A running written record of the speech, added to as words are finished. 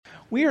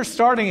We are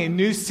starting a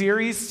new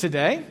series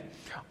today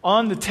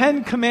on the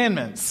 10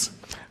 Commandments.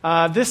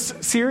 This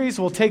series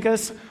will take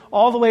us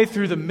all the way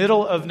through the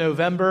middle of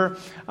November.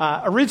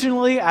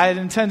 Originally, I had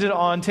intended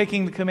on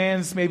taking the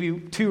commands maybe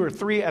 2 or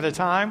 3 at a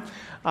time,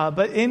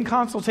 but in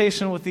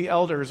consultation with the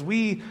elders,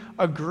 we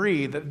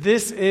agree that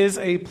this is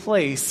a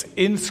place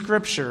in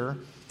Scripture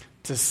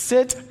to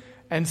sit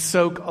and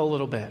soak a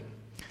little bit.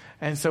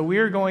 And so we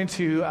are going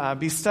to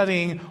be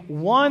studying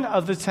one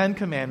of the 10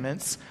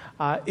 Commandments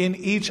in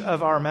each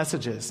of our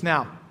messages.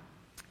 Now,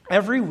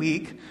 every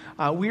week,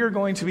 we are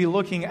going to be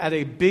looking at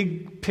a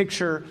big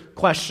picture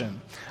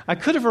question. I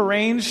could have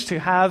arranged to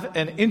have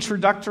an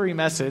introductory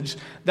message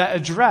that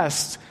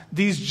addressed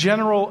these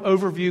general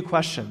overview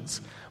questions.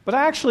 But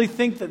I actually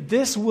think that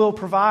this will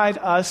provide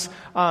us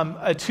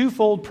a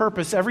twofold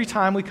purpose every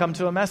time we come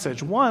to a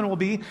message. One will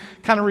be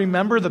kind of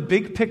remember the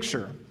big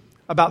picture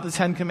about the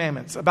 10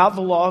 Commandments, about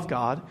the law of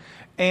God,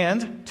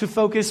 and to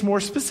focus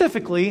more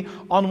specifically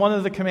on one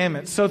of the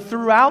commandments. So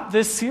throughout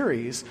this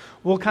series,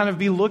 we'll kind of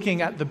be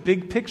looking at the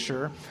big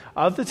picture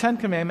of the 10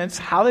 Commandments,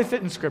 how they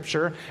fit in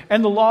Scripture,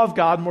 and the law of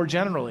God more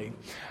generally.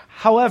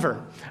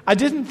 However, I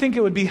didn't think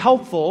it would be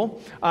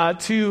helpful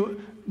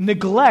to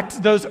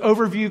neglect those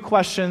overview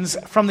questions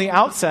from the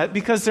outset,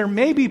 because there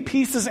may be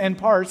pieces and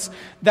parts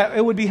that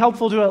it would be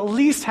helpful to at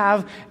least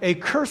have a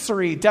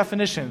cursory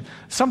definition,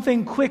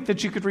 something quick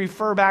that you could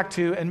refer back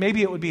to, and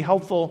maybe it would be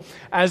helpful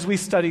as we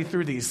study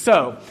through these.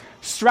 So,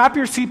 strap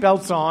your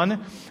seatbelts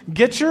on,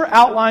 get your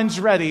outlines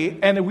ready,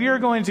 and we are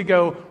going to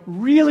go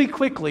really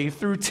quickly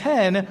through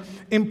 10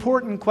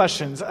 important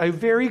questions, a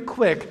very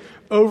quick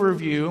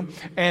overview,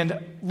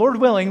 and Lord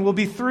willing, we'll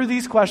be through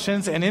these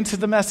questions and into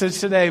the message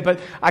today, but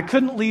I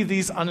couldn't leave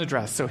these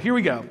unaddressed. So here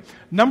we go.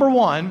 Number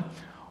 1,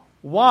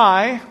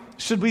 why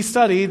should we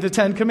study the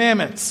 10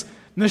 Commandments?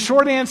 And the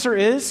short answer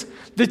is,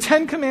 the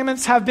 10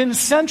 Commandments have been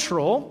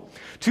central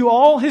to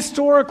all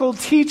historical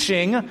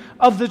teaching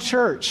of the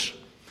church,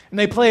 and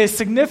they play a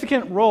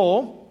significant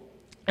role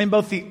in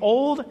both the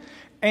Old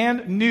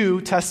and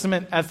New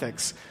Testament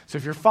ethics. So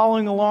if you're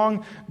following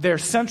along, they're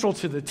central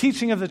to the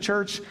teaching of the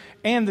church,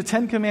 and the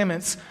 10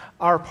 Commandments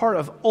are part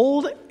of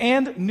Old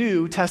and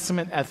New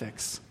Testament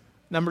ethics.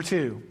 Number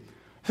 2,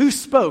 who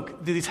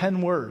spoke the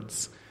 10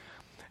 words?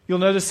 You'll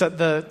notice that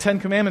the 10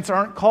 Commandments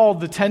aren't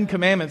called the 10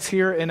 Commandments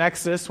here in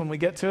Exodus when we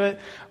get to it.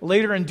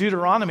 Later in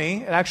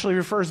Deuteronomy, it actually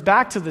refers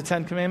back to the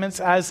 10 Commandments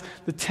as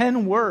the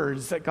 10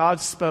 words that God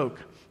spoke.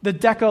 The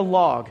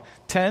Decalogue,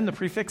 10, the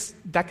prefix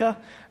deca,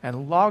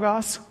 and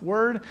logos,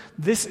 word.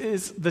 This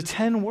is the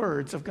 10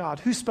 words of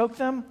God. Who spoke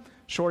them?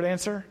 Short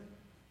answer,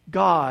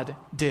 God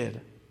did.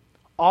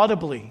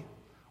 Audibly,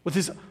 with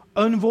his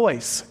own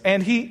voice.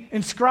 And he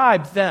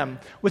inscribed them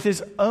with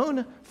his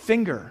own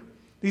finger.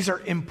 These are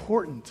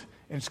important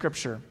in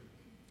Scripture.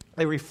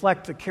 They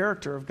reflect the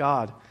character of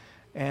God.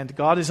 And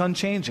God is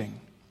unchanging.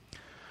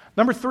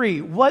 Number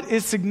 3, what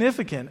is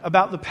significant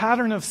about the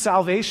pattern of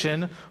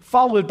salvation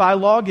followed by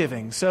law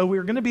giving? So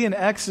we're going to be in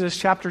Exodus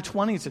chapter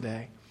 20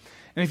 today.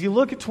 And if you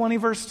look at 20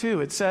 verse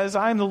 2, it says,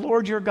 I am the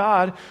Lord your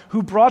God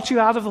who brought you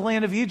out of the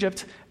land of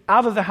Egypt,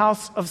 out of the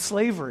house of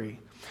slavery.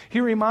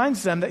 He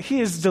reminds them that he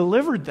has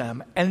delivered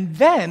them, and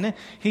then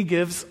he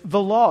gives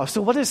the law.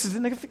 So what is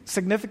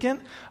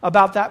significant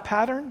about that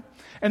pattern?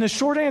 And the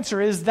short answer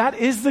is that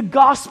is the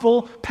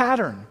gospel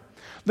pattern.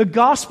 The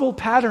gospel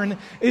pattern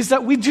is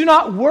that we do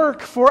not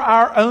work for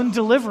our own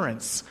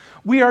deliverance.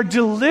 We are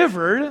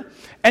delivered,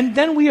 and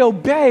then we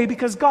obey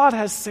because God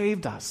has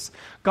saved us.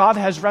 God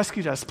has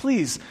rescued us.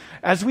 Please,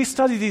 as we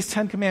study these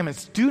 10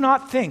 Commandments, do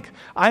not think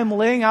I am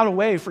laying out a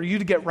way for you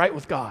to get right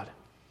with God.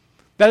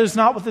 That is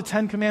not what the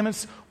 10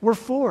 Commandments were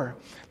for.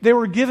 They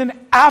were given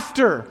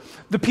after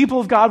the people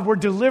of God were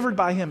delivered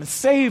by him,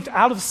 saved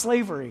out of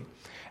slavery.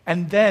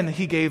 And then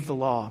he gave the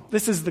law.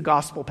 This is the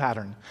gospel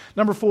pattern.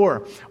 Number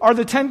 4, are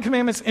the 10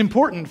 Commandments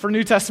important for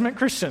New Testament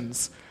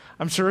Christians?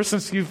 I'm sure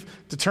since you've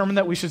determined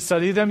that we should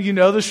study them, you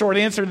know the short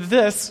answer to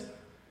this.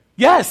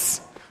 Yes.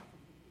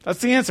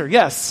 That's the answer,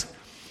 yes.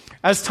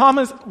 As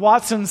Thomas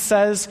Watson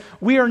says,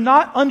 we are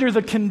not under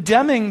the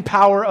condemning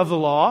power of the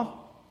law,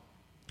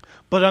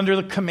 but under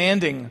the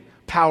commanding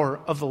power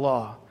of the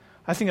law.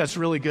 I think that's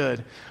really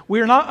good.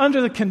 We are not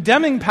under the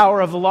condemning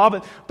power of the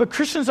law, but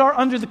Christians are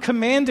under the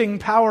commanding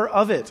power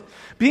of it.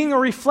 Being a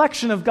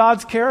reflection of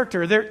God's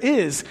character, there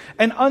is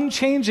an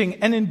unchanging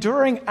and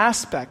enduring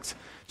aspect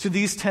to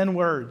these 10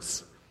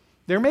 words.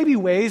 There may be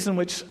ways in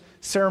which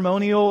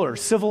ceremonial or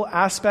civil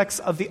aspects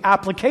of the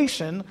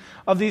application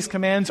of these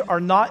commands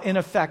are not in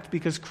effect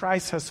because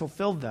Christ has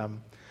fulfilled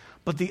them.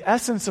 But the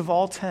essence of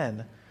all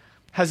 10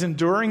 has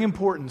enduring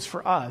importance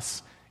for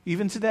us,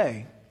 even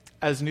today,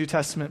 as New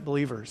Testament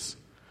believers.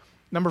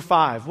 Number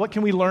 5, what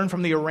can we learn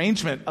from the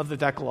arrangement of the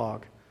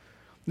Decalogue?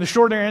 The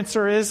short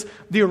answer is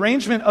the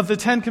arrangement of the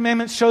 10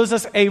 Commandments shows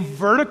us a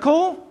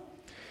vertical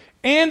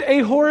and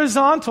a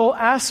horizontal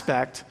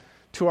aspect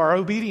to our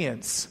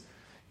obedience.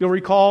 You'll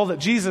recall that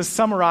Jesus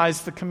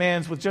summarized the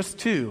commands with just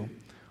 2.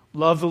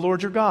 Love the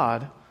Lord your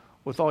God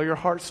with all your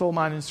heart, soul,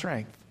 mind, and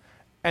strength,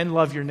 and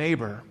love your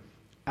neighbor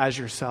as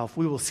yourself.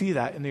 We will see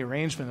that in the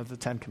arrangement of the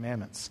Ten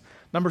Commandments.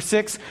 Number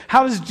 6,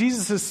 how does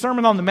Jesus'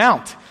 Sermon on the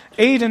Mount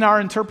aid in our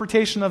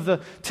interpretation of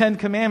the Ten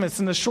Commandments?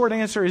 And the short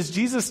answer is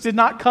Jesus did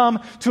not come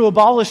to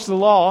abolish the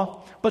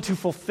law, but to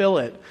fulfill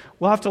it.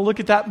 We'll have to look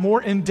at that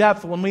more in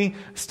depth when we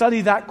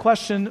study that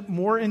question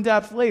more in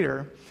depth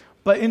later.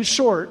 But in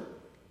short,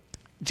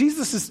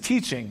 Jesus'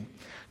 teaching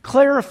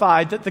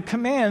clarified that the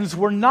commands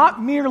were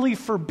not merely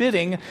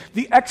forbidding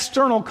the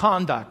external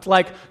conduct,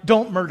 like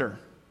don't murder,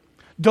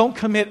 don't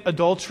commit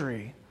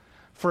adultery,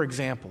 for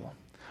example.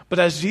 But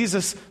as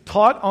Jesus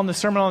taught on the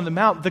Sermon on the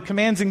Mount, the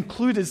commands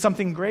included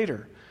something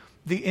greater,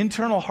 the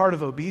internal heart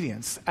of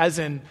obedience, as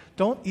in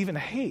don't even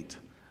hate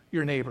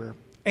your neighbor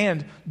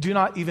and do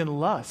not even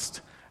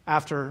lust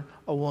after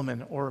a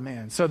woman or a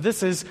man. So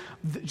this is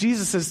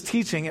Jesus'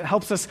 teaching. It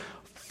helps us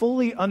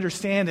fully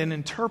understand and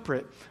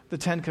interpret the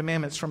Ten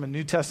Commandments from a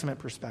New Testament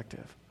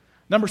perspective.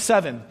 Number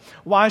 7,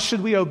 why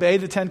should we obey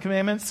the Ten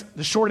Commandments?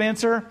 The short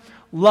answer,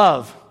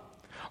 love.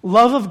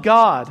 Love of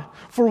God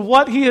for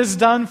what He has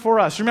done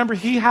for us. Remember,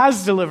 He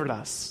has delivered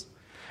us.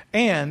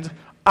 And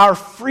our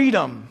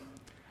freedom,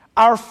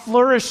 our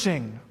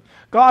flourishing.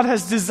 God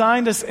has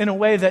designed us in a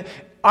way that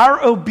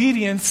our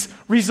obedience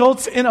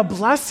results in a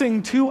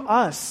blessing to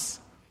us.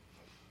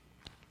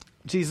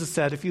 Jesus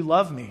said, if you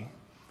love me,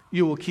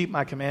 you will keep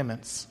my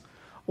commandments.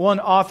 One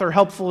author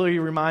helpfully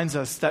reminds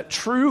us that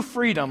true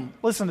freedom,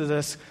 listen to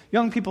this,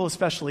 young people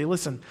especially,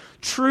 listen.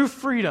 True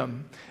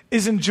freedom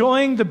is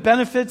enjoying the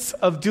benefits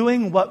of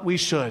doing what we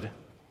should.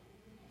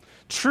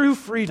 True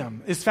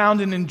freedom is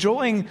found in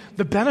enjoying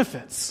the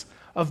benefits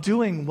of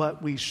doing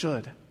what we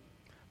should.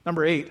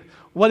 Number 8,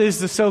 what is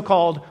the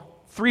so-called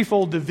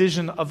threefold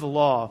division of the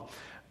law?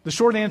 The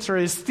short answer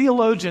is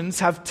theologians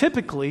have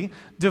typically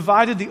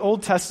divided the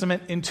Old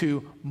Testament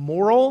into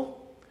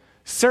moral,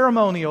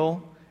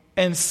 ceremonial,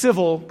 and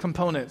civil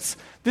components.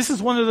 This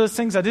is one of those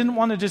things I didn't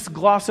want to just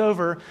gloss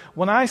over.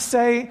 When I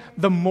say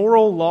the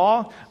moral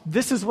law,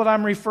 this is what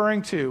I'm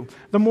referring to.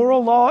 The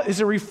moral law is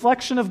a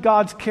reflection of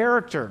God's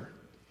character.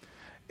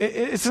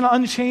 It's an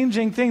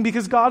unchanging thing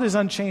because God is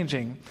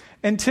unchanging.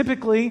 And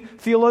typically,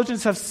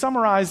 theologians have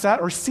summarized that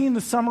or seen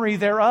the summary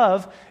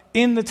thereof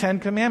in the Ten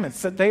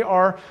Commandments, that they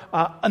are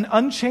an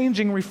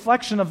unchanging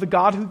reflection of the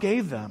God who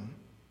gave them.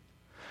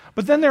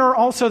 But then there are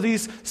also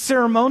these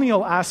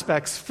ceremonial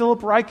aspects.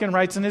 Philip Ryken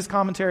writes in his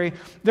commentary,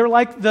 they're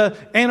like the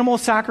animal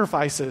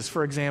sacrifices,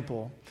 for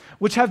example,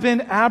 which have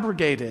been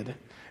abrogated.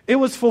 It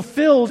was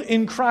fulfilled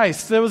in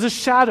Christ. There was a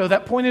shadow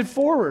that pointed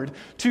forward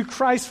to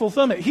Christ's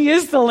fulfillment. He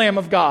is the Lamb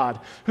of God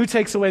who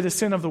takes away the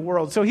sin of the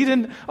world. So He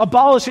didn't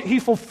abolish it. He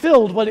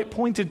fulfilled what it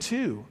pointed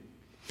to.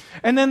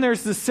 And then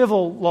there's the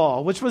civil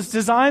law, which was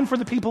designed for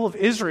the people of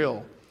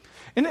Israel.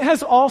 And it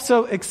has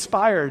also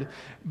expired,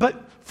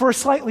 but for a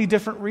slightly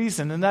different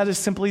reason, and that is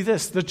simply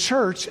this. The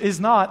church is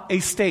not a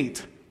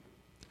state.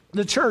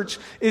 The church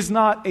is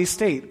not a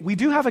state. We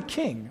do have a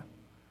king,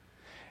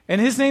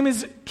 and His name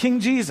is King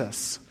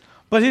Jesus,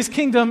 but His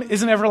kingdom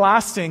is an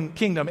everlasting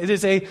kingdom. It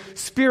is a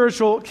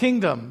spiritual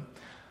kingdom.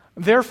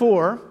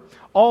 Therefore,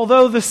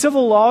 although the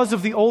civil laws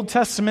of the Old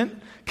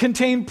Testament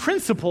contain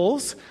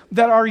principles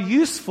that are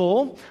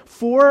useful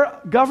for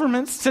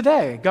governments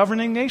today,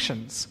 governing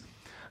nations,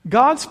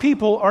 God's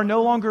people are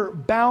no longer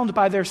bound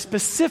by their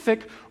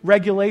specific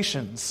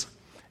regulations.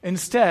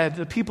 Instead,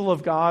 the people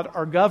of God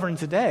are governed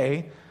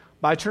today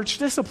by church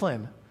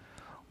discipline,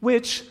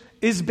 which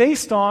is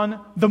based on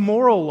the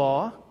moral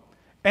law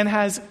and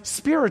has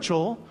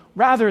spiritual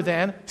rather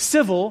than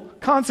civil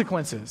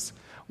consequences.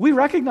 We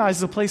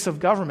recognize the place of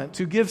government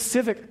to give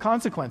civic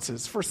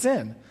consequences for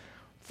sin,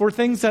 for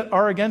things that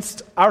are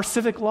against our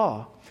civic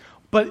law.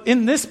 But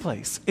in this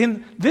place,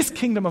 in this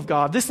kingdom of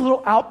God, this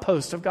little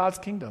outpost of God's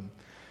kingdom,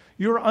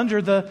 you're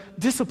under the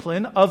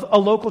discipline of a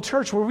local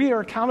church where we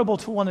are accountable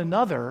to one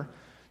another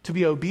to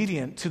be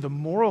obedient to the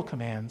moral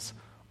commands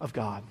of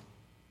God.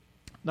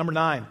 Number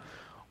 9,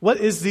 what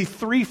is the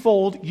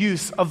threefold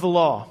use of the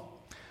law?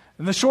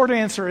 And the short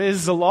answer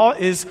is the law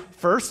is,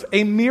 first,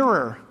 a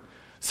mirror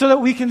so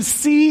that we can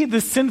see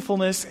the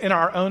sinfulness in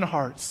our own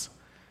hearts.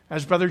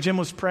 As Brother Jim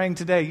was praying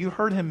today, you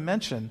heard him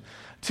mention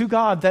to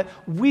God that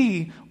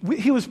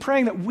he was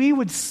praying that we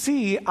would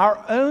see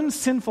our own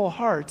sinful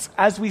hearts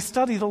as we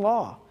study the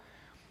law.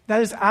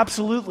 That is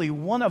absolutely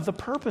one of the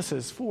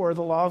purposes for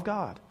the law of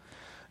God.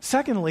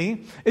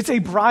 Secondly, it's a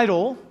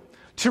bridle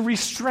to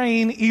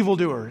restrain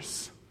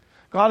evildoers.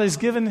 God has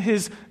given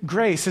His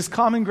grace, His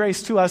common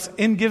grace to us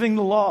in giving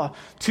the law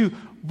to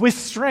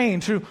restrain,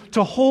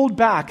 to hold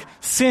back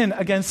sin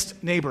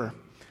against neighbor.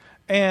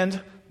 And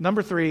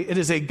number 3, it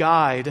is a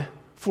guide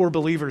for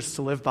believers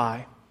to live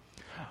by.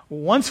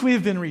 Once we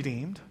have been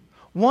redeemed,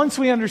 once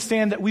we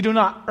understand that we do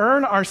not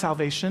earn our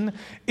salvation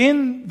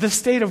in the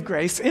state of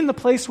grace, in the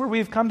place where we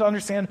have come to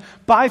understand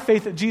by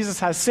faith that Jesus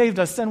has saved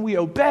us, then we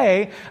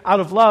obey out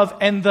of love,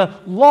 and the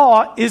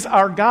law is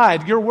our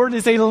guide. Your word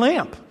is a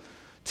lamp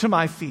to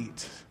my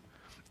feet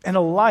and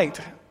a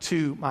light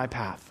to my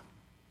path.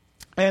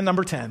 And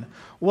number 10,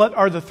 what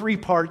are the 3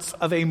 parts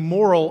of a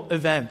moral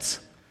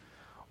event?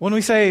 When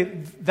we say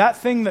that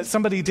thing that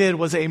somebody did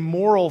was a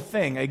moral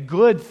thing, a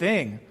good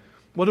thing,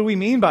 what do we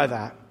mean by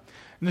that?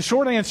 And the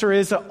short answer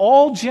is that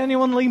all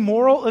genuinely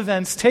moral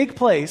events take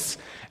place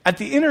at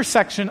the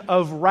intersection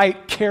of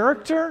right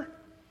character,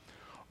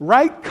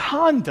 right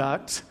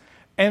conduct,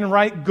 and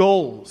right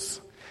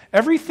goals.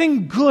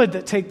 Everything good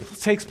that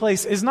takes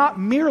place is not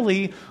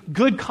merely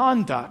good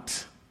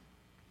conduct.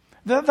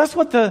 That's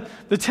what the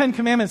Ten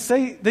Commandments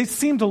say. They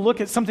seem to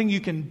look at something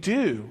you can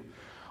do.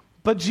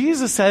 But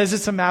Jesus says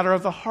it's a matter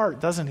of the heart,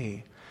 doesn't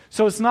he?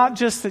 So it's not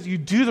just that you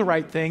do the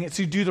right thing, it's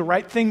you do the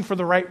right thing for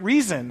the right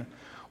reason.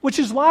 Which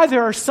is why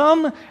there are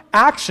some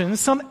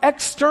actions, some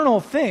external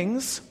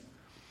things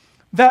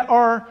that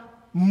are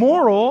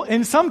moral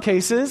in some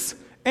cases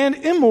and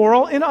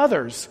immoral in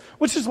others.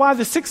 Which is why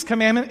the sixth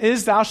commandment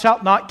is thou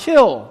shalt not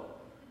kill.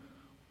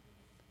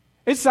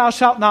 It's thou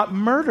shalt not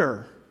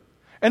murder.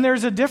 And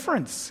there's a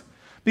difference.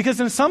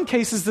 Because in some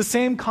cases, the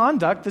same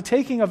conduct, the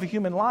taking of a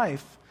human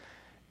life,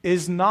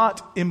 is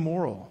not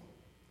immoral.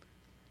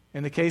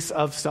 In the case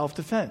of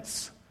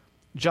self-defense,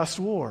 just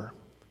war,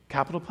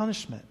 capital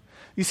punishment.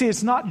 You see,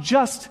 it's not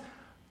just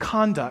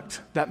conduct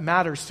that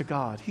matters to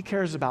God. He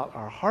cares about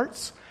our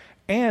hearts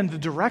and the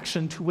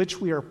direction to which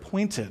we are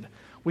pointed.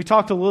 We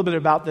talked a little bit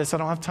about this. I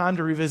don't have time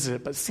to revisit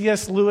it, but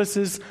C.S.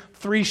 Lewis's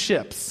 3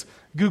 ships.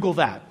 Google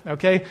that,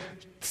 okay?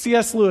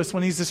 C.S. Lewis,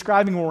 when he's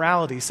describing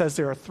morality, says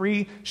there are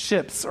 3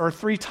 ships or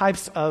 3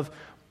 types of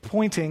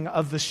pointing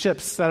of the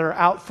ships that are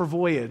out for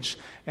voyage.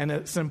 And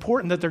it's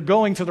important that they're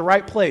going to the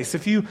right place.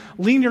 If you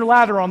lean your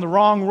ladder on the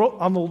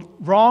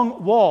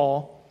wrong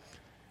wall,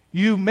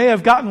 you may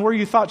have gotten where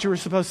you thought you were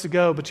supposed to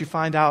go, but you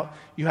find out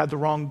you had the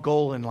wrong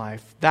goal in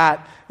life.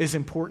 That is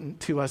important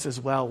to us as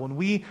well. When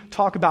we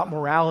talk about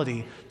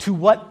morality, to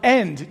what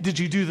end did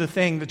you do the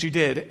thing that you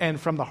did,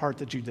 and from the heart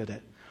that you did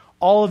it?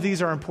 All of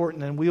these are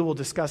important, and we will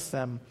discuss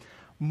them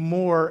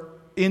more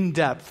in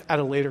depth at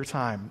a later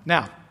time.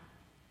 Now,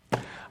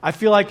 I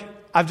feel like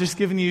I've just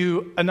given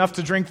you enough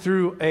to drink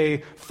through a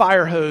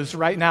fire hose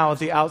right now at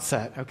the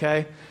outset,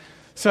 okay?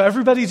 So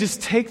everybody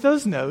just take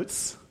those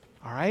notes,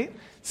 all right?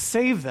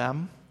 Save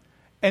them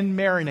and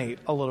marinate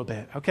a little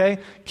bit, okay?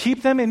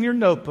 Keep them in your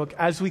notebook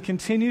as we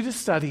continue to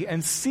study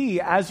and see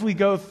as we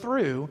go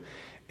through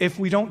if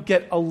we don't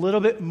get a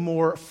little bit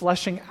more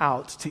fleshing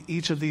out to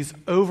each of these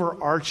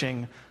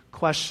overarching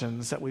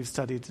questions that we've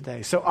studied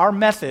today. So our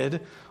method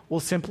will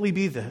simply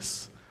be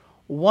this.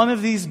 One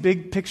of these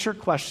big picture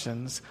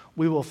questions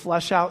we will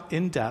flesh out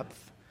in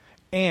depth,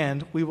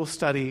 and we will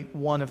study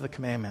one of the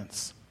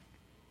commandments.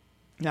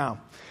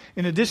 Now,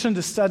 in addition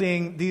to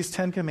studying these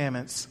 10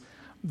 commandments,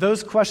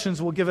 those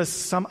questions will give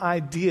us an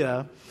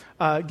idea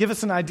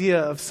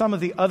of some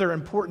of the other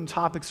important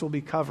topics we'll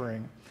be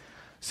covering.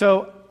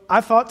 So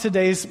I thought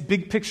today's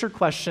big picture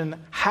question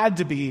had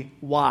to be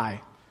why.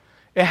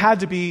 It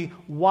had to be,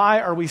 why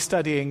are we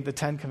studying the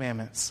 10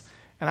 commandments?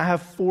 And I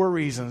have 4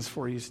 reasons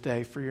for you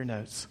today for your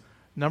notes.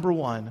 Number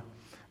 1,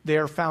 they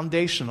are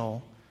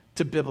foundational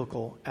to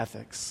biblical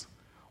ethics.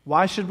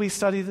 Why should we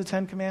study the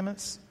 10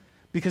 commandments?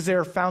 Because they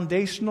are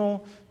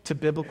foundational to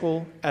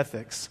biblical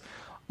ethics.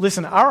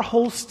 Listen, our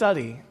whole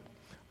study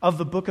of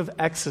the book of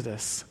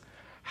Exodus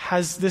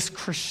has this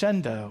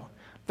crescendo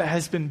that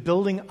has been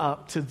building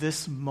up to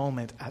this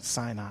moment at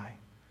Sinai.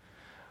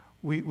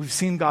 We've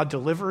seen God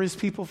deliver his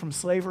people from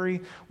slavery.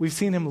 We've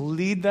seen him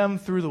lead them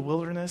through the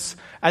wilderness.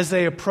 As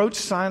they approach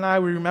Sinai,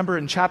 we remember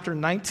in chapter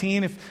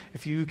 19,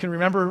 if you can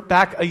remember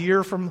back a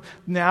year from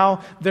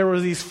now, there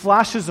were these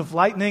flashes of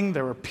lightning,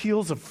 there were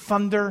peals of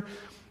thunder,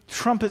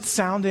 trumpets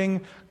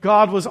sounding.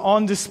 God was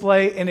on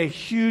display in a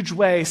huge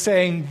way,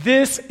 saying,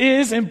 this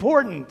is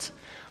important.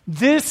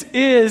 This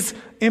is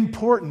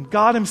important.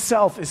 God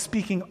himself is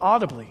speaking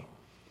audibly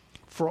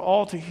for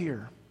all to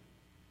hear.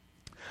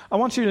 I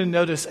want you to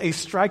notice a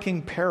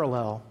striking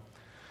parallel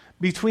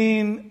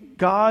between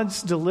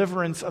God's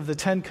deliverance of the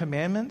 10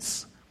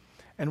 Commandments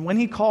and when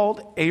he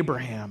called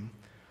Abraham.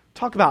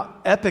 Talk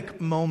about epic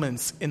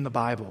moments in the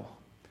Bible.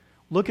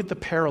 Look at the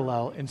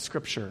parallel in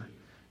Scripture.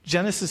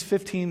 Genesis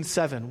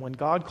 15:7, when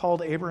God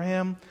called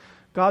Abraham,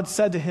 God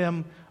said to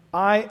him,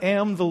 I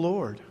am the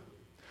Lord,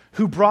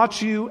 who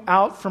brought you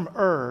out from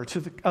Ur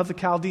of the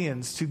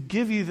Chaldeans to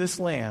give you this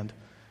land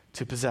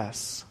to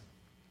possess.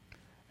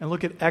 And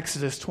look at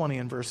Exodus 20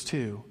 and verse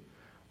 2.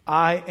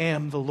 I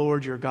am the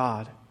Lord your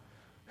God,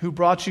 who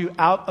brought you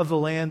out of the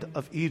land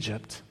of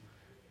Egypt,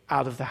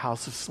 out of the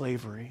house of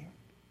slavery.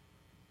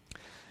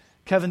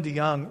 Kevin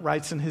DeYoung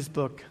writes in his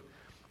book,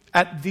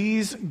 at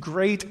these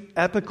great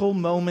epical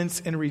moments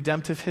in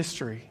redemptive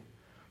history,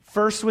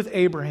 first with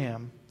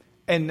Abraham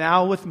and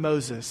now with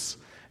Moses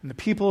and the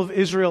people of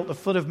Israel at the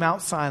foot of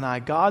Mount Sinai,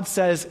 God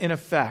says in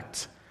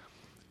effect,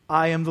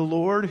 I am the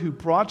Lord who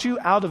brought you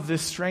out of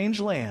this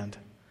strange land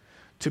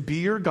to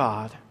be your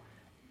God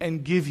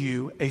and give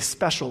you a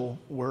special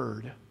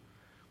word.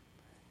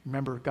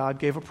 Remember, God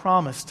gave a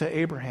promise to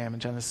Abraham in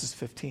Genesis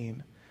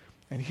 15.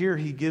 And here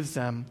he gives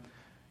them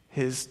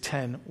his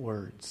 10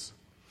 words.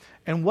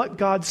 And what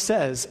God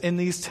says in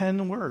these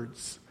 10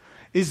 words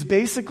is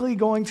basically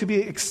going to be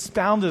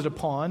expounded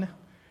upon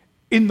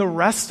in the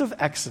rest of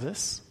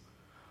Exodus,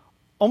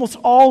 almost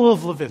all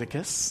of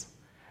Leviticus,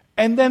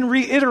 and then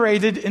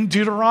reiterated in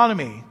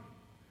Deuteronomy.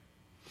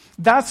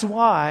 That's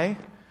why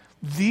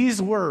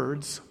these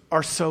words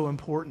are so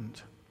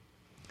important.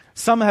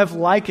 Some have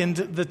likened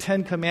the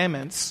Ten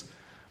Commandments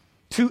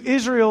to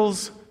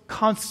Israel's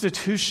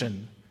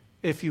constitution,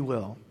 if you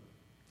will,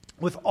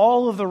 with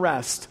all of the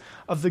rest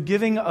of the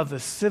giving of the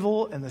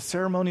civil and the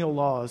ceremonial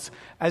laws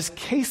as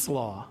case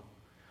law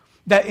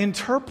that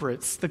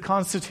interprets the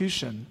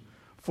Constitution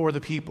for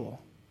the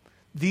people.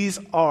 These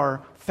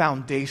are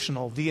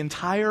foundational. The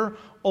entire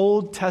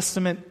Old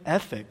Testament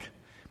ethic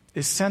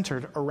is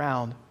centered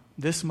around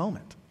this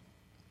moment.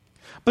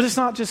 But it's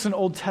not just an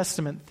Old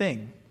Testament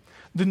thing.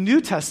 The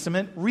New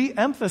Testament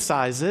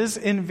re-emphasizes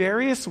in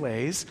various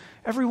ways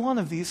every one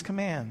of these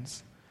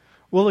commands.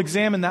 We'll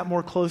examine that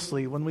more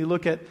closely when we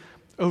look at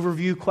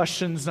overview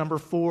questions number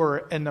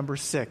 4 and number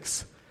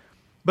 6.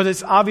 But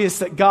it's obvious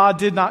that Jesus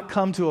did not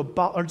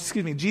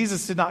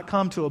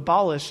come to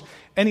abolish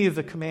any of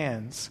the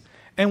commands.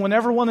 And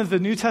whenever one of the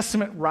New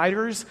Testament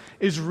writers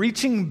is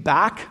reaching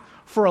back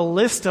for a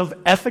list of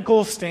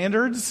ethical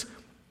standards,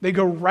 they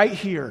go right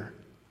here,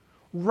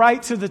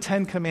 right to the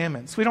Ten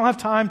Commandments. We don't have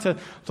time to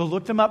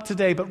look them up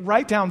today, but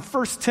write down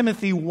 1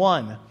 Timothy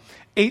 1,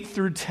 8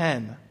 through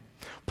 10.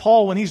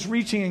 Paul, when he's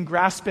reaching and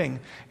grasping,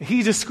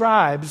 he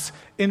describes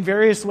in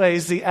various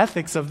ways the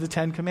ethics of the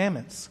Ten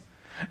Commandments.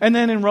 And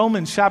then in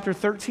Romans chapter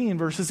 13,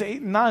 verses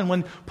 8 and 9,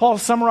 when Paul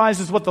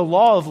summarizes what the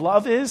law of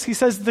love is, he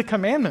says the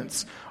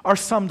commandments are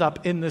summed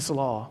up in this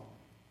law.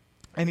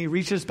 And he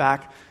reaches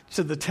back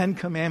to the Ten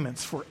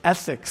Commandments for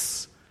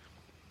ethics.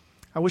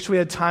 I wish we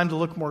had time to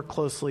look more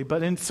closely,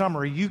 but in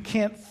summary, you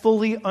can't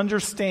fully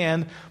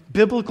understand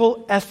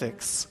biblical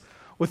ethics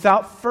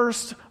without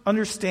first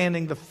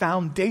understanding the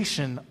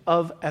foundation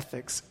of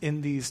ethics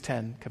in these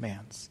 10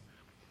 commands.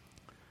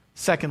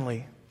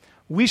 Secondly,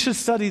 we should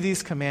study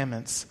these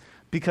commandments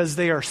because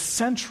they are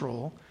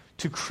central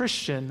to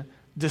Christian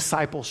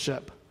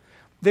discipleship.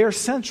 They are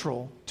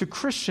central to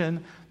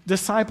Christian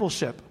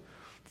discipleship.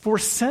 For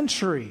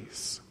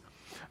centuries,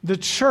 the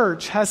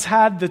church has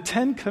had the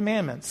 10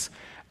 commandments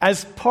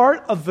as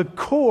part of the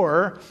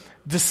core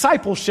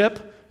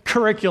discipleship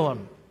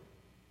curriculum.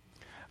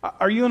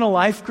 Are you in a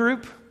life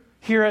group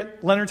here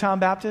at Leonardtown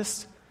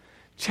Baptist?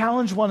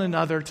 Challenge one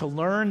another to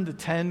learn the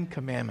 10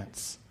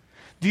 commandments.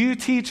 Do you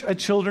teach a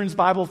children's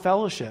Bible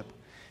fellowship?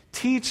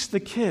 Teach the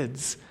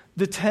kids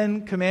the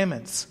 10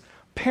 commandments.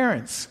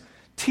 Parents,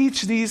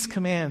 teach these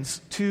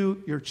commands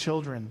to your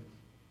children.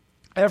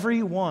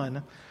 Every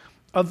one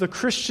of the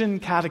Christian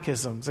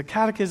catechisms. A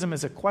catechism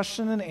is a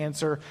question and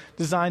answer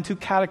designed to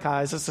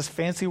catechize. It's a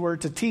fancy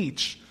word to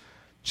teach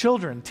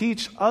children,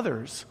 teach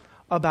others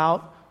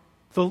about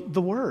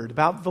the Word,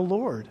 about the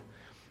Lord.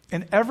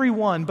 And every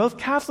one, both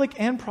Catholic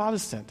and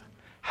Protestant,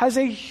 has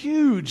a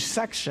huge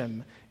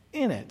section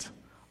in it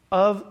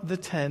of the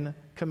 10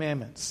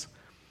 commandments.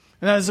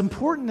 And as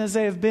important as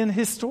they have been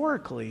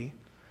historically,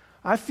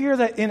 I fear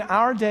that in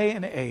our day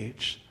and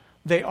age,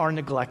 they are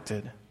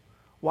neglected.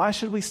 Why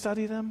should we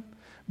study them?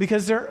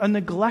 Because they're a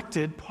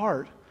neglected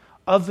part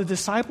of the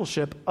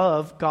discipleship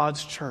of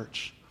God's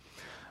church.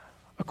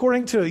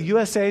 According to a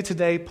USA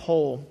Today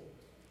poll,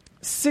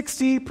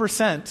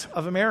 60%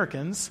 of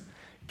Americans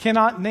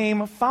cannot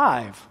name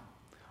 5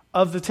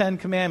 of the 10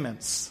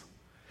 commandments.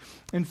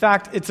 In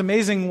fact, it's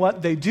amazing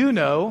what they do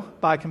know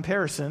by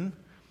comparison.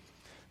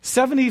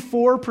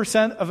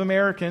 74% of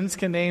Americans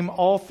can name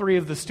all 3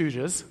 of the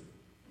Stooges.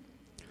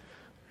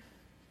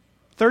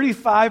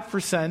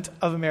 35%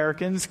 of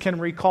Americans can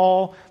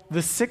recall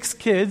the 6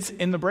 kids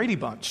in the Brady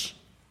Bunch.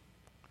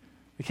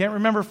 They can't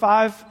remember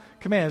 5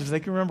 commands. They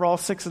can remember all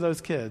 6 of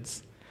those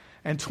kids.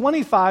 And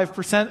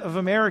 25% of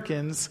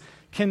Americans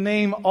can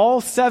name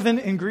all 7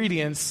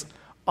 ingredients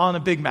on a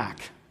Big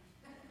Mac.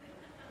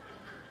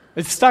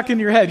 It's stuck in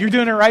your head. You're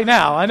doing it right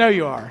now. I know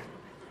you are.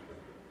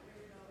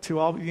 2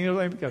 all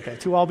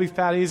beef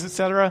patties,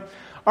 etc.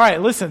 All right,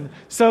 listen.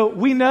 So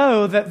we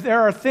know that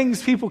there are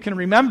things people can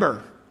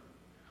remember.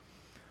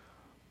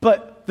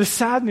 But the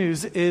sad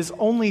news is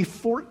only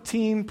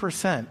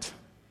 14%.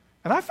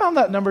 And I found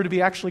that number to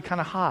be actually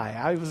kind of high.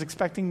 I was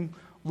expecting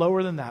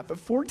lower than that. But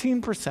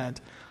 14%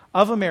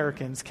 of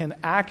Americans can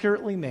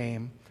accurately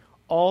name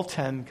all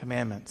 10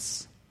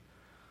 commandments.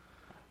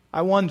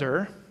 I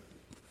wonder,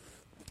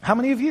 how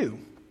many of you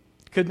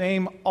could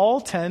name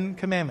all 10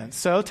 commandments?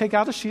 So take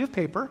out a sheet of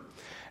paper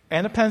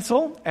and a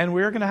pencil, and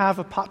we're going to have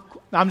a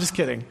pop. No, I'm just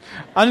kidding.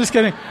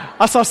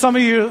 I saw some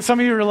of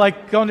you were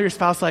like going to your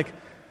spouse like,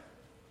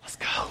 let's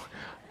go.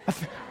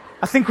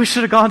 I think we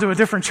should have gone to a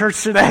different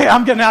church today.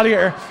 I'm getting out of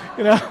here.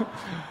 You know,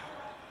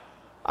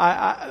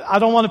 I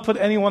don't want to put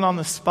anyone on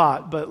the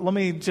spot, but let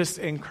me just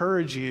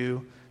encourage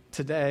you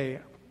today.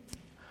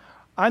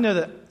 I know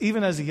that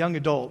even as a young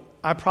adult,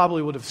 I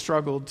probably would have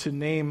struggled to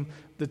name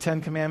the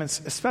 10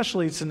 Commandments,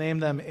 especially to name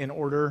them in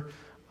order.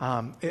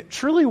 It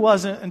truly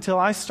wasn't until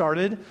I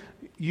started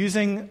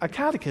using a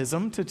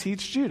catechism to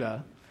teach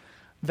Judah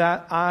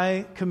that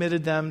I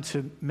committed them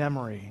to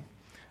memory.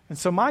 And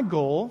so my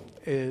goal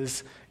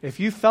is, if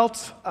you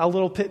felt a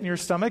little pit in your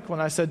stomach when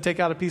I said take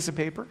out a piece of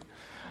paper,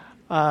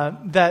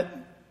 that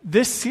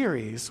this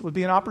series would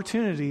be an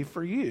opportunity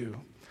for you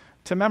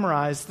to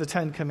memorize the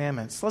 10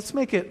 Commandments. Let's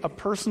make it a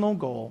personal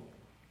goal,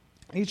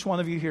 each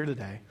one of you here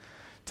today,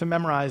 to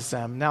memorize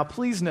them. Now,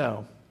 please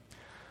know,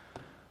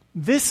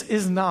 this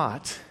is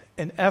not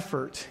an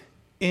effort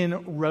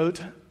in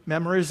rote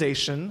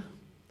memorization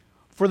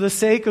for the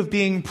sake of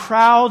being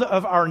proud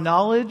of our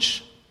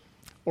knowledge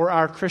or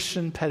our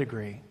Christian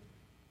pedigree.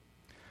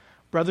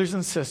 Brothers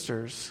and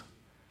sisters,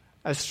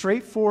 as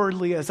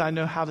straightforwardly as I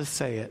know how to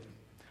say it,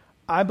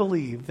 I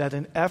believe that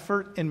an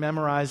effort in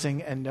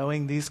memorizing and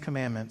knowing these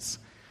commandments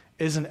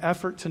is an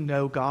effort to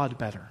know God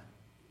better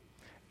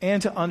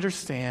and to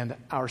understand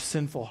our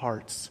sinful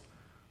hearts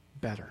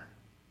better.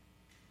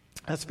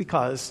 That's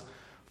because,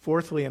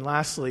 fourthly and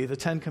lastly, the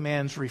 10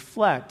 Commands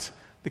reflect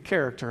the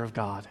character of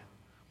God.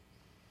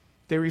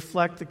 They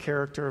reflect the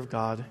character of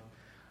God.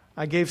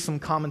 I gave some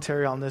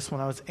commentary on this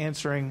when I was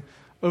answering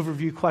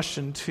overview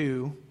question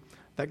 2,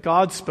 that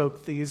God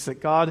spoke these, that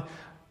God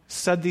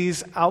said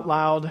these out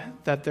loud,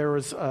 that there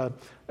was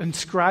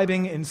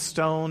inscribing in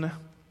stone.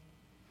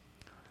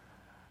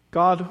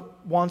 God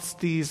wants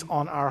these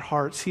on our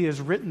hearts. He has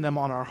written them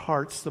on our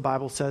hearts, the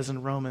Bible says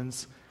in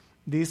Romans.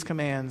 These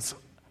commands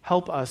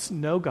help us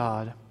know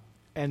God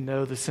and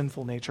know the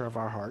sinful nature of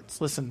our hearts.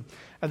 Listen,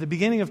 at the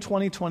beginning of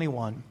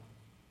 2021,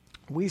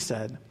 we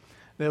said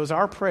that it was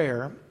our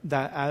prayer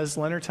that as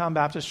Leonardtown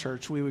Baptist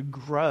Church, we would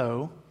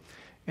grow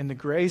in the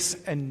grace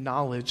and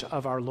knowledge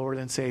of our Lord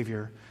and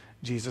Savior,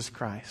 Jesus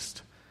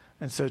Christ.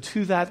 And so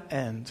to that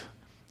end,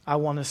 I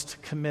want us to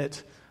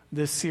commit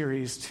this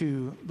series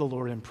to the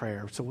Lord in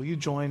prayer. So will you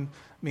join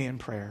me in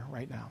prayer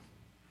right now?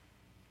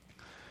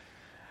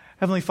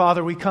 Heavenly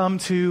Father, we come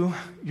to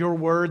your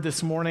word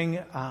this morning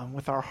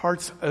with our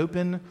hearts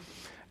open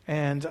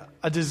and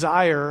a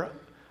desire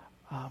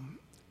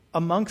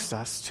amongst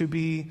us to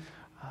be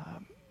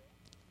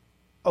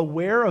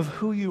aware of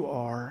who you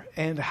are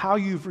and how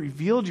you've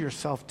revealed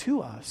yourself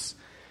to us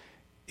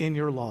in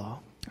your law.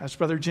 As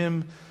Brother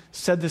Jim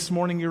said this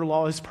morning, your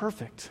law is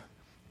perfect.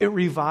 It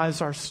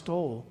revives our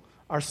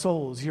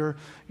souls. Your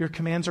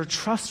commands are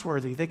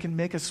trustworthy. They can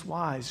make us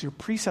wise. Your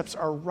precepts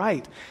are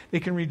right. They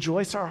can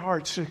rejoice our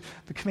hearts.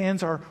 The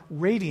commands are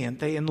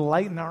radiant. They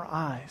enlighten our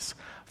eyes.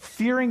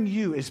 Fearing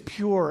you is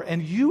pure,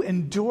 and you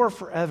endure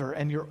forever,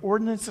 and your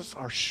ordinances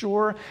are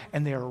sure,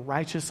 and they are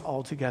righteous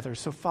altogether.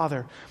 So,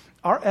 Father,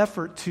 our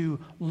effort to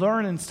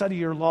learn and study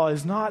your law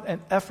is not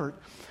an effort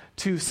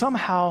to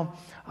somehow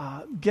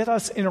get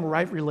us in a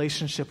right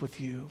relationship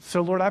with you.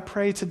 So, Lord, I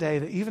pray today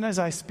that even as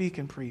I speak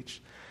and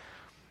preach,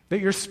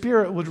 that your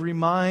Spirit would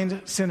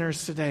remind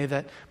sinners today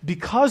that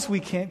because we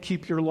can't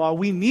keep your law,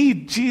 we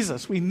need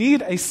Jesus. We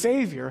need a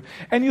Savior,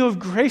 and you have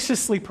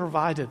graciously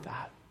provided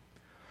that.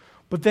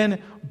 But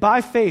then, by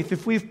faith,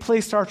 if we've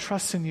placed our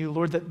trust in you,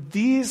 Lord, that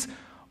these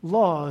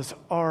laws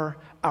are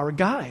our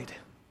guide.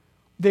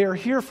 They are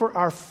here for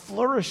our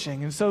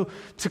flourishing. And so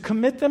to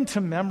commit them to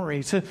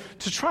memory, to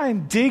try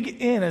and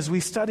dig in as we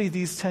study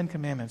these 10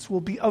 Commandments will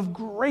be of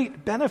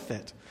great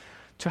benefit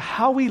to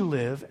how we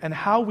live and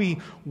how we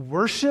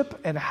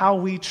worship and how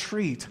we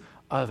treat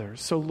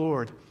others. So,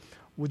 Lord,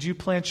 would you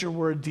plant your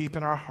word deep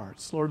in our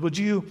hearts? Lord, would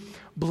you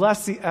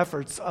bless the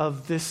efforts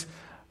of this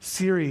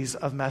series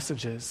of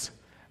messages?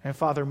 And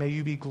Father, may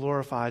you be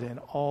glorified in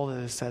all that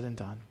is said and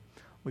done.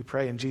 We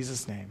pray in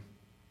Jesus' name.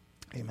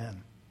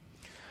 Amen.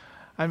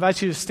 I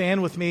invite you to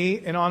stand with me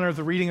in honor of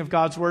the reading of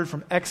God's word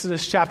from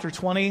Exodus chapter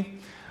 20.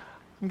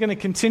 I'm going to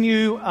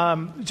continue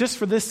just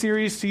for this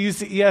series to use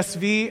the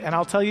ESV, and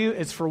I'll tell you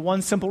it's for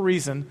one simple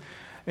reason.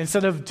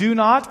 Instead of do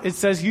not, it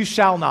says you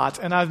shall not,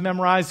 and I've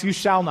memorized you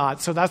shall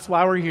not, so that's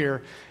why we're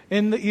here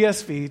in the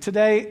ESV.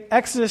 Today,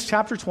 Exodus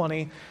chapter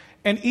 20,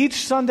 and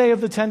each Sunday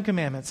of the 10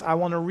 Commandments, I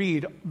want to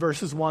read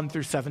verses 1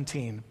 through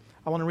 17.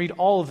 I want to read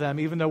all of them,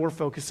 even though we're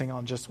focusing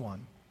on just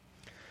one.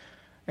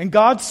 And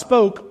God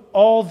spoke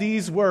all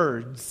these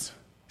words,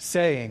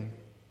 saying,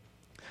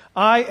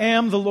 I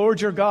am the Lord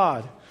your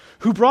God,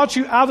 who brought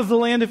you out of the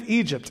land of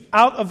Egypt,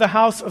 out of the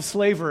house of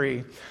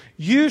slavery.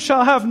 You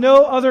shall have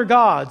no other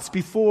gods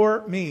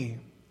before me.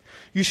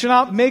 You shall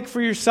not make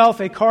for yourself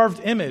a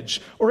carved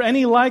image or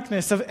any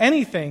likeness of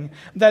anything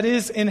that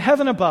is in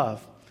heaven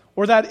above,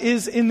 or that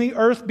is in the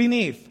earth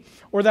beneath,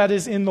 or that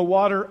is in the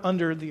water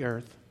under the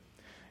earth.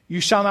 You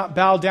shall not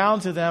bow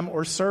down to them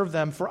or serve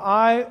them, for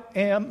I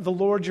am the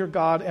Lord your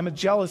God, am a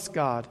jealous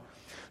God,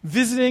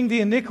 visiting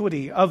the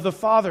iniquity of the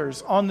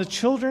fathers on the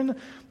children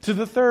to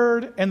the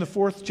third and the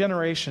fourth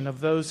generation of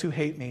those who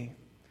hate me,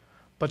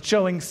 but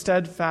showing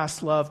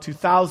steadfast love to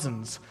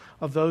thousands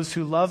of those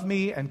who love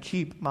me and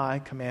keep my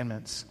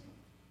commandments.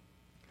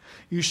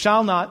 You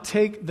shall not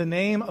take the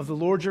name of the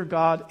Lord your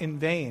God in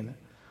vain,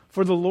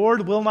 for the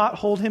Lord will not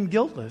hold him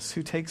guiltless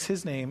who takes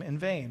his name in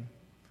vain.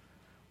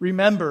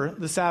 Remember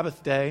the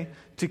Sabbath day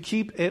to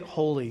keep it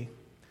holy.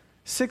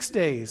 6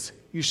 days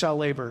you shall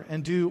labor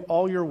and do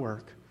all your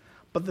work.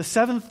 But the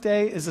seventh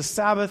day is a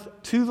Sabbath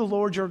to the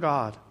Lord your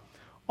God.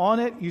 On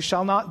it you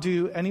shall not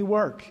do any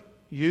work,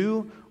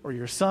 you or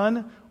your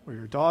son or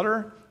your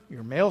daughter,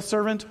 your male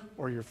servant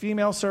or your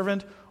female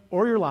servant,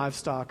 or your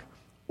livestock,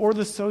 or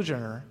the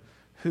sojourner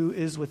who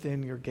is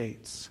within your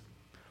gates.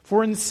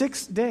 For in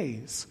 6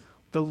 days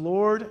the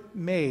Lord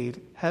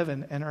made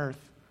heaven and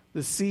earth,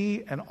 the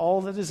sea and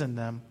all that is in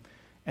them,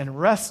 and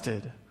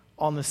rested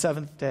on the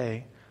seventh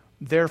day.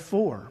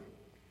 Therefore,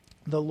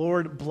 the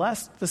Lord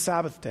blessed the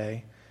Sabbath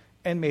day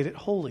and made it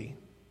holy.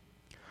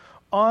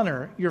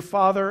 Honor your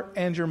father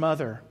and your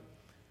mother,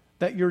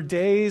 that your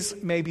days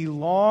may be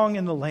long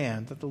in the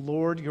land that the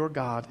Lord your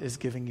God is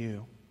giving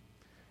you.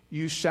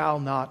 You shall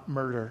not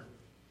murder.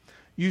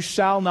 You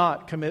shall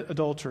not commit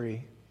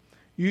adultery.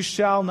 You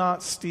shall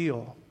not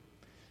steal.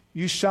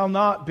 You shall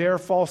not bear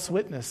false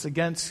witness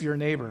against your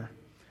neighbor.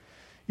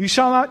 You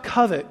shall not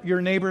covet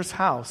your neighbor's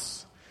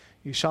house.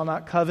 You shall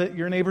not covet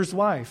your neighbor's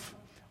wife,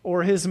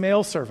 or his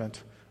male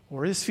servant,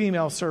 or his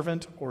female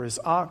servant, or his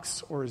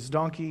ox, or his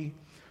donkey,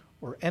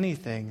 or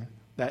anything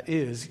that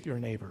is your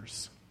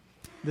neighbor's.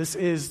 This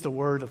is the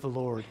word of the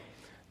Lord.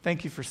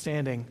 Thank you for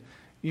standing.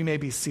 You may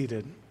be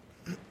seated.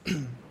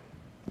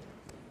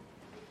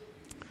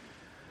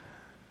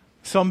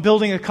 So I'm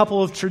building a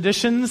couple of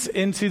traditions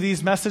into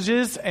these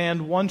messages,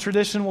 and one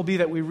tradition will be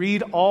that we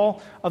read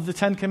all of the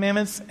 10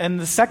 Commandments, and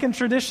the second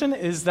tradition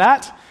is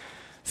that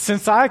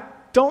since I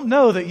don't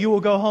know that you will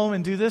go home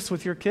and do this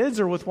with your kids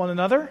or with one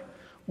another,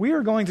 we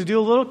are going to do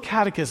a little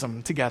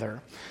catechism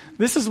together.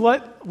 This is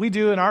what we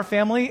do in our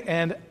family,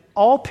 and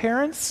all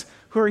parents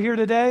who are here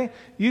today,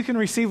 you can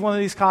receive one of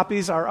these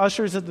copies. Our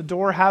ushers at the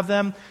door have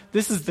them.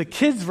 This is the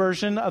kids'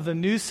 version of the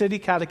New City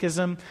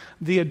Catechism.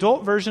 The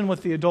adult version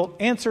with the adult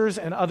answers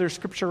and other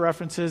scripture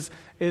references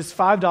is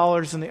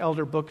 $5 in the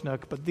Elder Book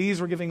Nook, but these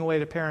we're giving away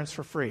to parents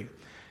for free.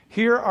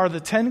 Here are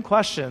the 10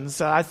 questions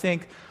that I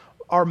think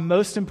are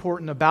most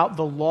important about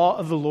the law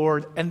of the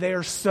Lord, and they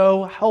are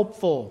so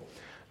helpful.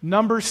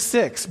 Number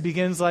 6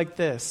 begins like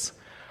this.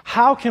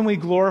 How can we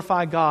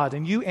glorify God?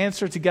 And you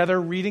answer together,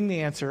 reading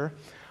the answer,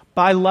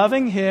 by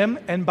loving Him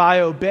and by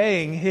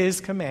obeying His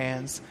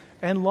commands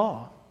and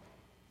law.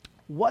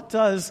 What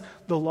does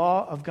the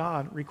law of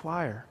God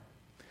require?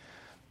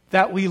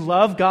 That we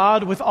love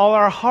God with all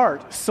our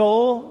heart,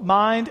 soul,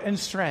 mind, and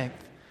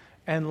strength,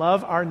 and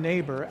love our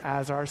neighbor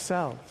as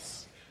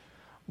ourselves.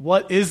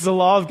 What is the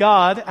law of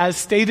God as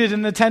stated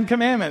in the 10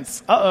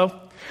 Commandments?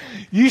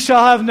 You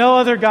shall have no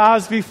other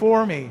gods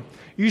before me.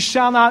 You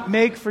shall not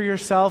make for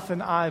yourself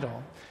an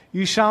idol.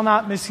 You shall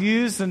not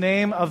misuse the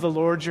name of the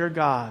Lord your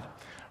God.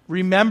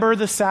 Remember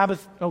the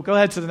Sabbath. Go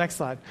ahead to the next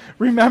slide.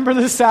 Remember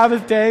the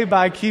Sabbath day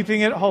by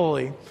keeping it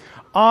holy.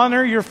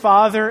 Honor your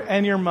father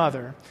and your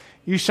mother.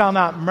 You shall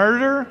not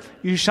murder.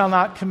 You shall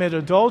not commit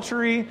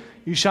adultery.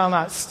 You shall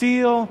not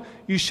steal.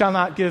 You shall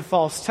not give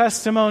false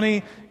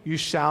testimony. You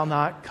shall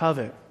not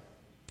covet.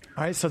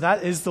 All right, so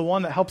that is the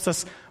one that helps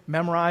us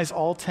memorize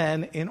all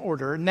 10 in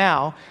order.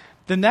 Now,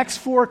 the next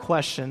 4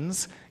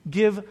 questions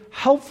give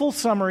helpful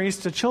summaries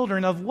to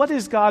children of what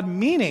is God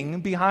meaning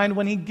behind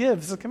when He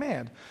gives a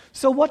command.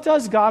 So what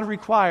does God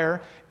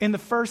require in the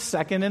first,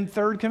 second, and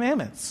third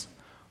commandments?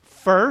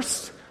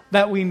 First,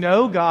 that we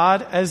know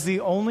God as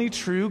the only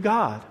true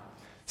God.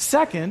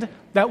 Second,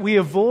 that we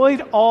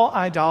avoid all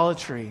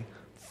idolatry.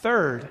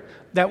 Third,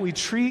 that we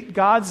treat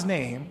God's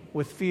name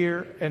with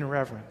fear and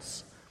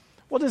reverence.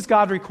 What does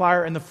God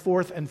require in the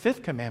 4th and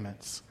 5th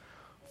commandments?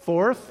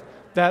 Fourth,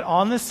 that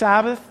on the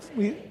Sabbath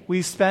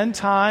we spend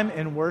time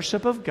in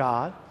worship of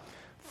God.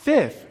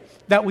 Fifth,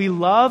 that we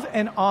love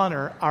and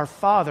honor our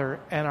father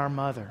and our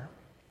mother.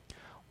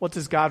 What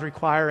does God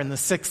require in the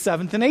 6th,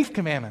 7th, and 8th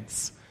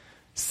commandments?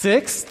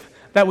 Sixth,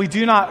 that we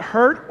do not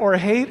hurt or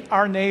hate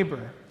our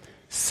neighbor.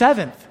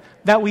 Seventh,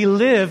 that we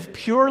live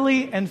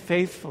purely and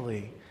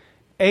faithfully.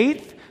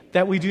 Eighth,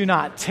 that we do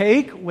not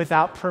take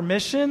without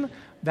permission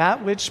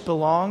that which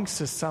belongs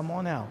to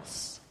someone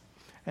else.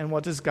 And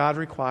what does God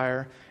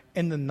require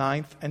in the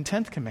 9th and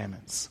 10th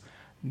commandments?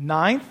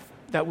 9th,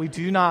 that we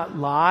do not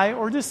lie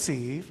or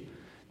deceive.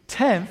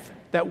 10th,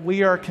 that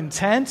we are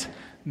content,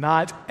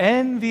 not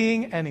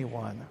envying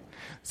anyone.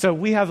 So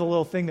we have a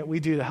little thing that we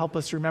do to help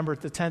us remember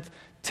at the 10th.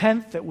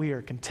 10th, that we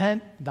are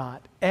content,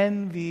 not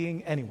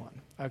envying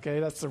anyone.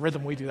 Okay, that's the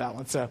rhythm we do that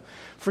one, so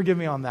forgive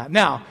me on that.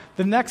 Now,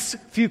 the next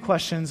few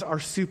questions are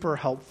super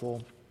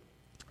helpful.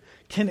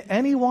 Can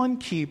anyone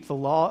keep the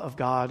law of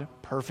God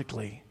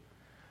perfectly?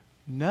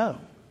 No.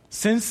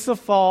 Since the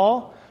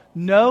fall,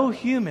 no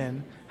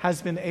human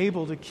has been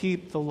able to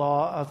keep the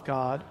law of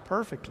God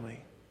perfectly.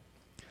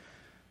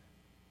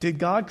 Did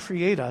God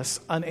create us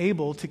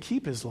unable to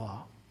keep His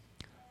law?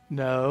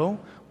 No,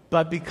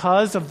 but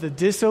because of the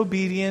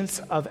disobedience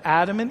of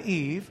Adam and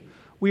Eve,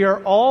 we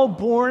are all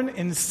born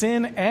in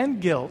sin and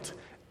guilt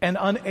and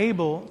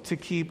unable to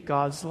keep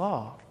God's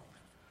law.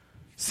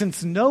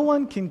 Since no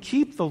one can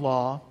keep the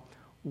law,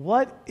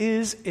 what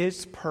is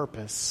its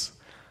purpose?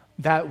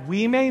 That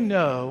we may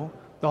know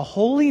the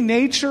holy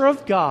nature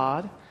of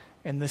God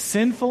and the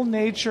sinful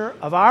nature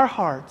of our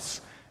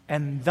hearts,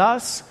 and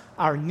thus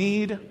our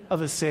need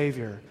of a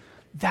Savior.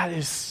 That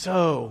is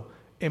so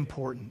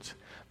important,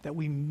 that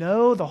we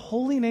know the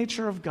holy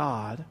nature of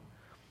God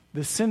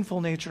the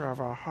sinful nature of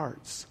our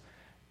hearts,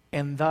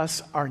 and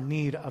thus our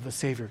need of a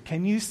Savior.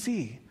 Can you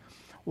see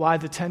why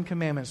the Ten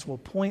Commandments will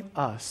point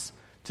us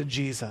to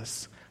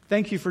Jesus?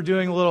 Thank you for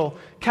doing a little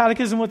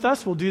catechism with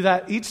us. We'll do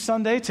that each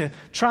Sunday to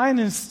try and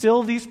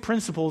instill these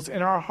principles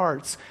in our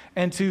hearts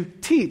and to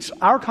teach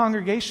our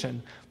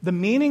congregation the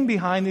meaning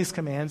behind these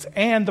commands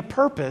and the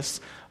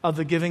purpose of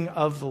the giving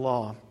of the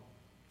law.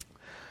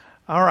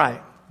 All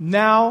right,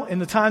 now in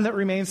the time that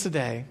remains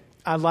today,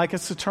 I'd like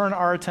us to turn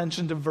our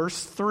attention to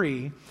verse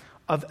 3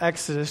 of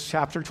Exodus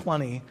chapter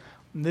 20.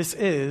 This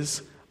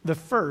is the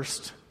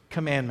first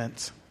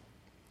commandment.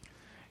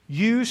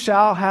 You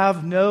shall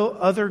have no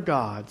other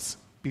gods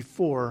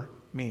before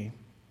me.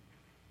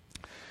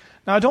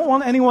 Now, I don't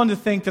want anyone to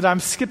think that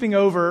I'm skipping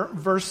over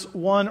verse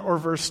 1 or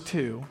verse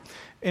 2.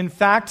 In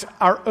fact,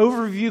 our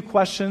overview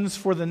questions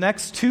for the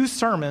next two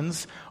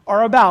sermons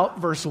are about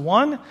verse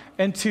 1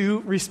 and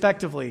 2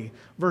 respectively.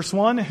 Verse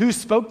 1, who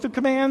spoke the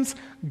commands?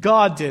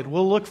 God did.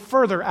 We'll look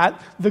further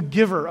at the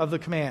giver of the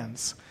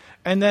commands.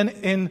 And then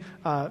in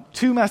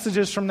 2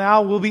 messages from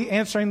now, we'll be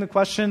answering the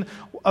question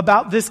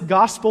about this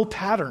gospel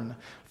pattern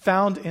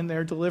found in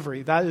their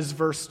delivery. That is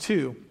verse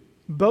 2.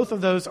 Both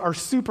of those are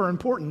super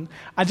important.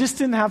 I just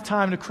didn't have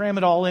time to cram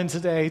it all in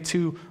today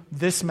to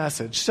this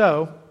message.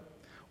 So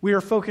we are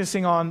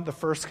focusing on the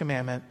first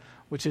commandment,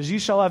 which is, you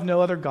shall have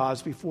no other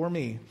gods before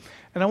me.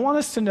 And I want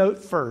us to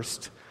note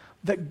first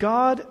that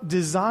God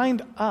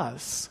designed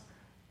us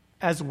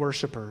as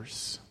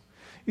worshipers.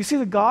 You see,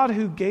 the God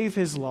who gave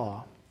his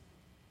law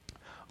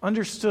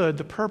understood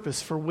the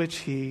purpose for which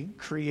he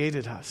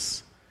created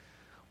us.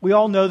 We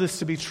all know this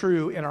to be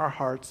true in our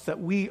hearts, that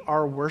we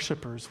are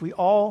worshipers. We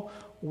all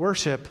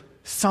worship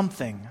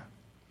something.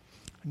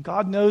 And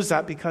God knows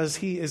that because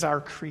he is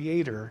our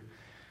creator.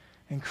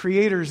 And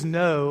creators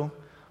know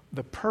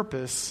the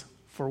purpose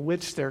for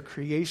which their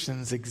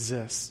creations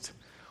exist.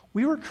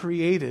 We were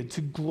created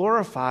to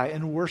glorify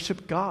and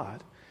worship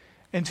God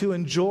and to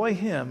enjoy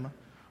him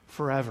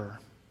forever.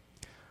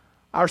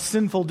 Our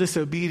sinful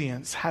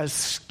disobedience has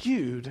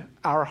skewed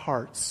our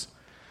hearts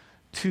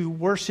to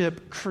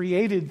worship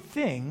created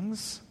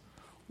things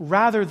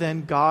rather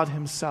than God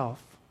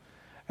himself.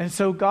 And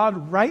so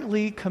God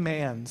rightly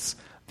commands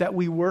that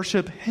we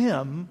worship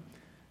him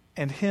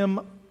and him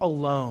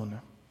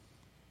alone.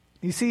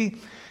 You see,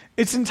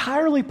 it's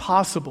entirely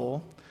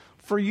possible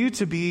for you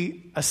to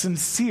be a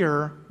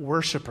sincere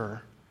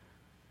worshiper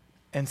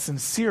and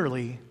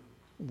sincerely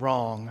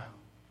wrong.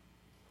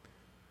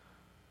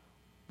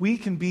 We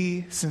can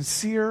be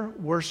sincere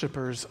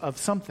worshipers of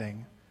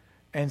something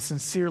and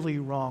sincerely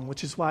wrong,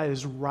 which is why it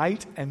is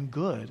right and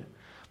good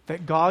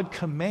that God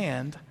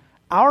command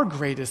our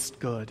greatest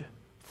good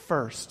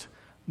first.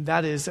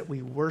 That is, that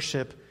we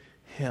worship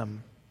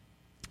him.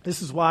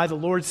 This is why the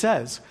Lord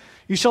says,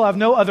 you shall have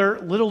no other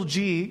little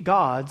g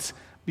gods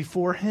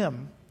before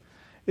him.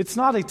 It's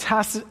not a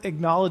tacit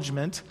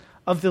acknowledgement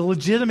of the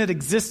legitimate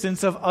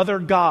existence of other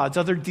gods,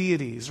 other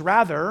deities.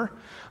 Rather,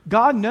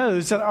 God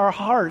knows that our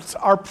hearts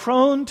are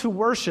prone to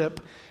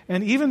worship,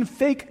 and even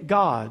fake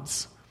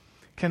gods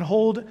can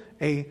hold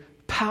a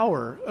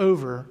power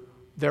over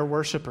their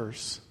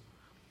worshipers.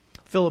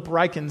 Philip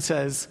Ryken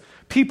says,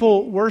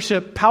 people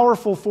worship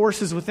powerful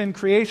forces within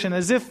creation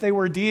as if they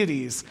were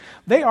deities.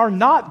 They are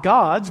not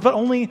gods, but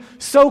only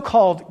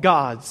so-called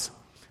gods.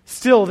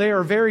 Still, they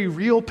are very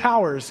real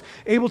powers,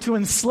 able to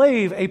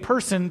enslave a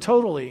person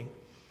totally.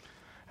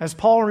 As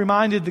Paul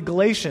reminded the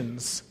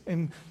Galatians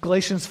in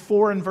Galatians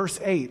 4 and verse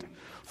 8,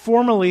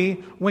 formerly,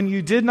 when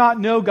you did not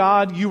know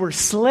God, you were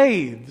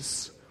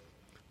slaves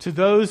to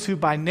those who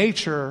by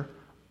nature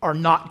are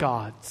not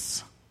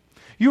gods.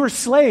 You are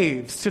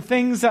slaves to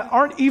things that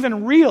aren't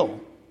even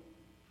real.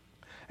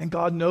 And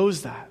God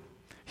knows that.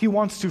 He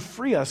wants to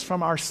free us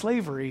from our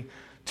slavery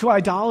to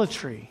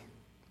idolatry.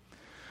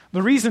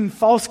 The reason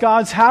false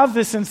gods have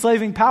this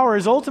enslaving power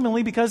is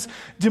ultimately because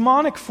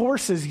demonic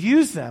forces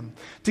use them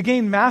to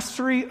gain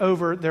mastery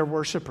over their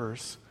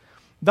worshipers.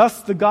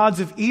 Thus, the gods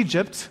of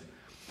Egypt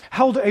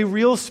held a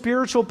real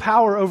spiritual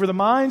power over the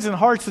minds and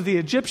hearts of the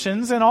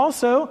Egyptians and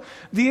also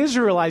the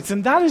Israelites.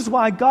 And that is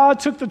why God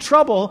took the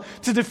trouble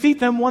to defeat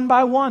them one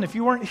by one. If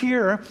you weren't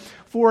here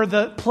for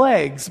the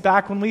plagues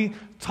back when we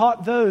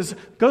taught those,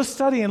 go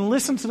study and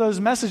listen to those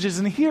messages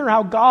and hear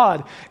how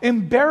God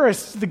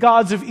embarrassed the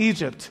gods of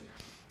Egypt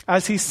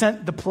as he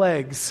sent the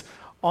plagues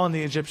on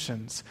the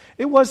Egyptians.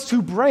 It was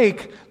to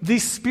break the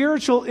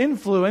spiritual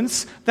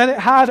influence that it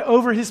had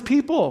over his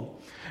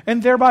people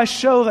and thereby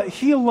show that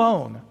he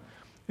alone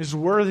is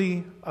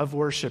worthy of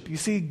worship. You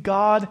see,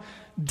 God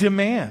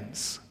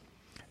demands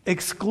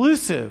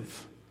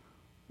exclusive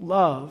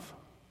love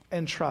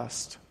and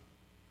trust.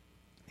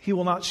 He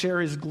will not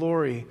share his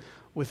glory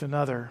with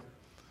another.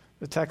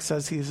 The text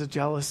says he is a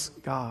jealous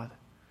God.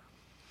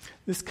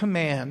 This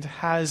command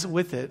has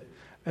with it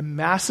a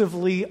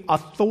massively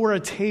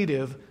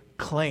authoritative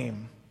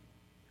claim.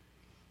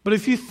 But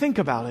if you think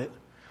about it,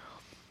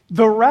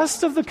 the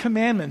rest of the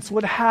commandments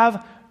would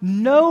have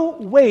no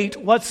weight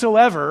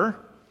whatsoever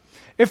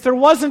if there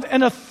wasn't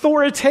an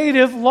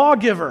authoritative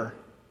lawgiver.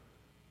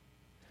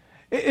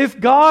 If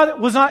God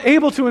was not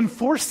able to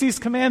enforce these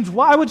commands,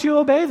 why would you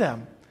obey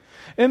them?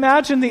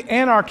 Imagine the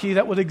anarchy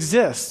that would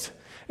exist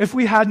if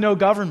we had no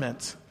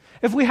government,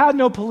 if we had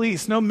no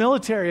police, no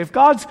military, if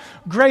God's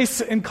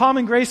grace and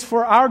common grace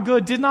for our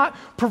good did not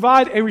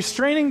provide a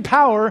restraining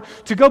power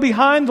to go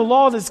behind the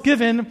law that's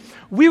given,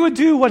 we would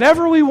do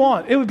whatever we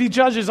want. It would be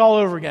judges all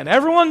over again.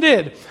 Everyone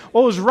did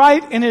what was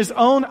right in his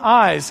own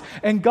eyes.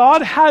 And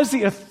God has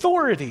the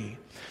authority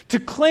to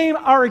claim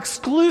our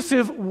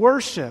exclusive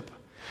worship.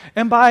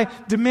 And by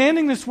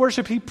demanding this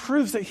worship, he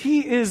proves that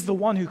he is the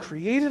one who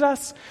created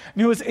us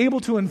and who is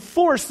able to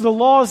enforce the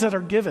laws that are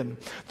given.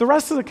 The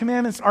rest of the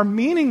commandments are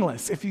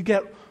meaningless if you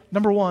get,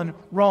 number one,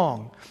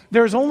 wrong.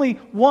 There is only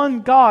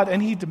one God,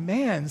 and he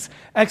demands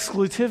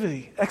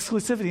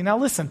exclusivity. Now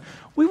listen,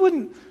 we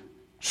wouldn't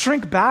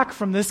shrink back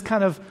from this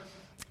kind of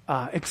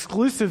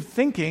exclusive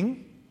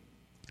thinking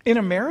in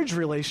a marriage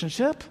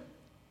relationship.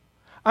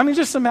 I mean,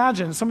 just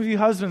imagine, some of you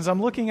husbands,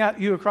 I'm looking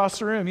at you across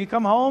the room. You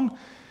come home,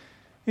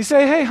 you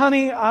say, hey,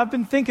 honey, I've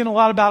been thinking a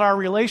lot about our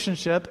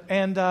relationship,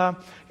 and,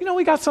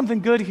 we got something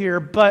good here,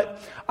 but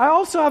I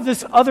also have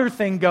this other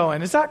thing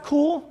going. Is that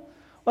cool?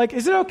 Like,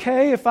 is it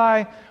okay if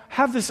I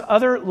have this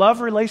other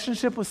love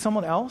relationship with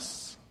someone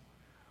else?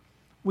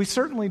 We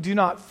certainly do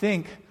not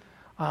think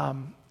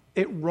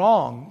it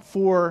wrong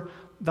for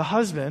the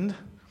husband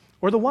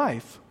or the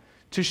wife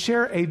to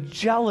share a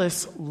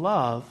jealous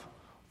love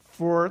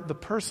for the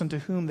person to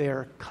whom they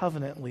are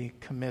covenantly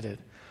committed.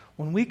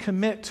 When we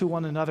commit to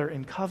one another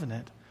in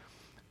covenant,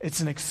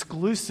 it's an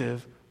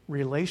exclusive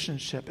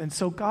relationship. And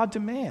so God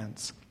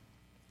demands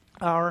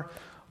our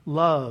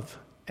love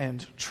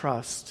and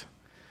trust.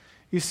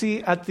 You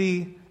see, at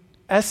the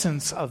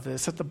essence of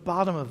this, at the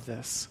bottom of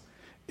this,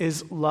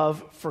 is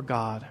love for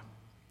God.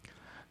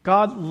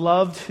 God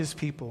loved his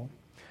people.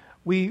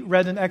 We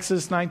read in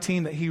Exodus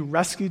 19 that he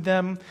rescued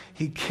them,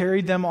 he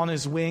carried them on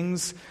his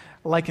wings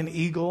like an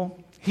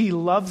eagle. He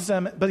loves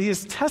them, but he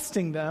is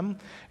testing them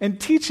and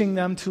teaching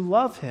them to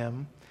love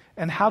him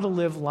and how to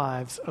live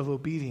lives of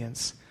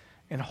obedience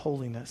and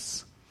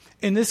holiness.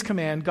 In this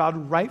command,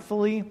 God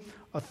rightfully,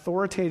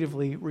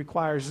 authoritatively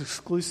requires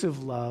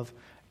exclusive love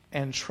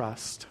and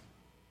trust.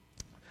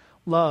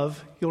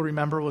 Love, you'll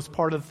remember, was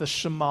part of the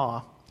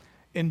Shema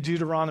in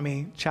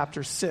Deuteronomy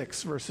chapter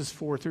 6, verses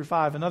 4 through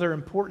 5, another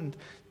important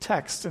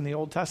text in the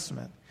Old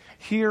Testament.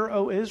 Hear,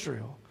 O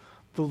Israel,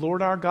 the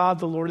Lord our God,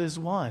 the Lord is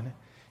one.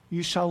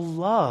 You shall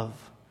love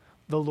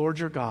the Lord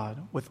your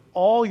God with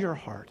all your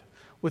heart,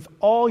 with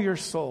all your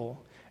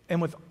soul,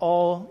 and with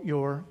all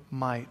your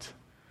might.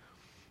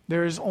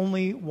 There is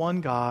only one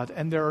God,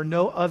 and there are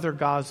no other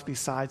gods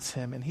besides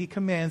him, and he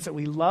commands that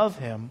we love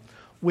him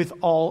with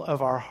all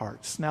of our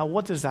hearts. Now,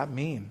 what does that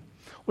mean?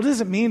 What does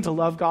it mean to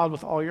love God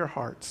with all your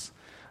hearts?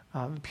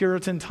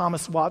 Puritan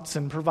Thomas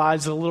Watson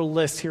provides a little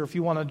list here if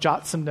you want to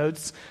jot some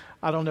notes.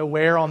 I don't know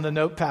where on the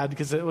notepad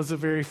because it was a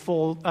very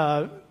full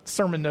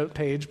sermon note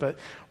page, but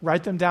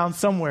write them down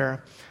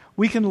somewhere.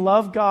 We can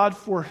love God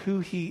for who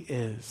he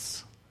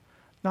is,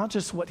 not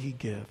just what he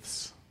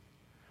gives.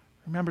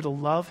 Remember to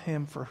love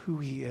him for who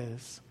he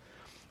is.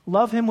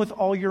 Love him with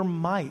all your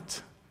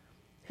might.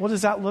 What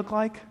does that look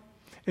like?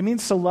 It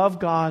means to love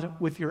God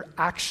with your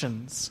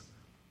actions.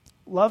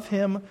 Love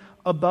him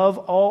above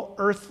all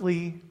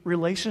earthly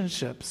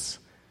relationships.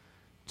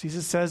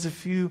 Jesus says,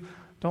 if you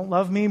don't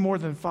love me more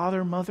than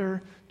father,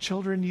 mother,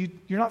 children,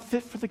 you're not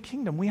fit for the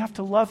kingdom. We have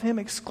to love him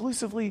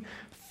exclusively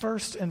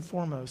first and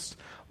foremost.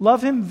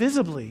 Love him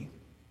visibly.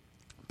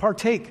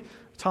 Partake,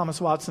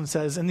 Thomas Watson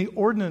says, in the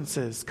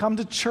ordinances. Come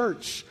to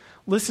church.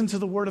 Listen to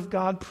the word of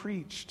God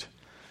preached.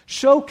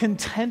 Show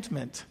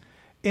contentment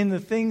in the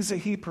things that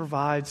he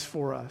provides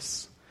for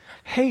us.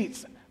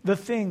 Hate the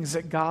things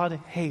that God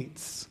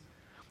hates.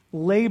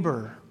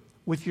 Labor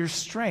with your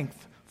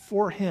strength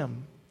for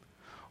him.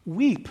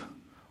 Weep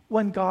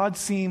when God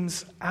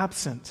seems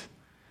absent,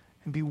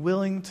 and be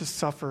willing to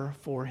suffer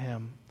for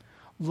him.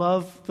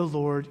 Love the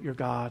Lord your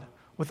God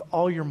with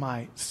all your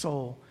might,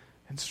 soul,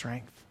 and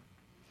strength.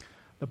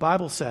 The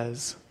Bible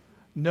says,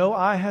 no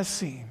eye has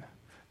seen,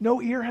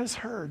 no ear has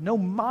heard, no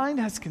mind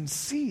has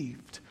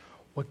conceived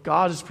what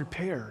God has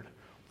prepared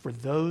for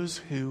those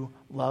who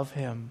love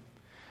him.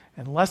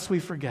 And lest we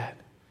forget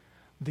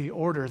the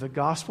order, the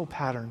gospel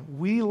pattern,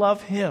 we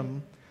love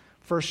him,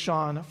 1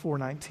 John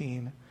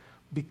 4:19,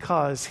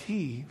 because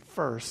he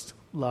first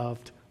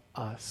loved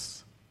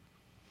us.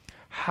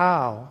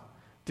 How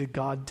did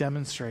God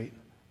demonstrate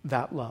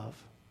that love?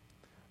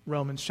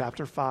 Romans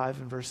chapter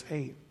 5 and verse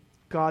 8.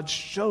 God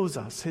shows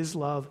us his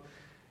love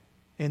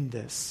in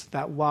this,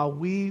 that while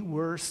we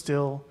were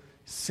still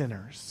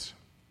sinners,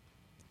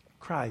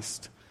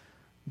 Christ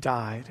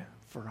died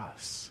for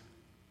us.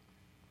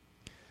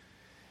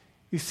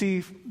 You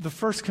see, the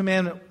first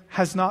commandment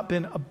has not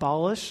been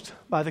abolished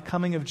by the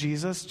coming of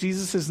Jesus.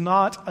 Jesus is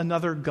not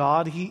another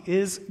God. He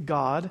is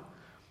God.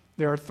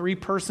 There are three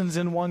persons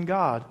in one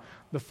God,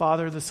 the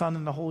Father, the Son,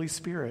 and the Holy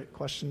Spirit.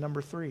 Question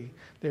number 3.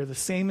 They're the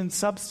same in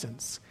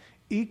substance,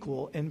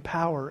 equal in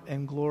power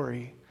and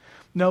glory.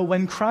 No,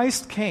 when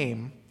Christ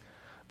came,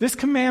 this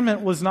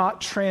commandment was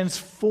not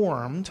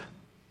transformed.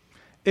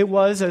 It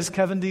was, as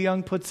Kevin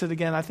DeYoung puts it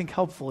again, I think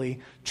helpfully,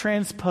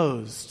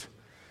 transposed.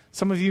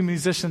 Some of you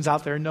musicians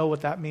out there know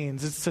what that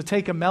means. It's to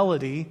take a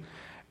melody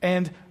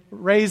and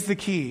raise the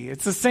key.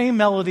 It's the same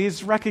melody,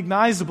 it's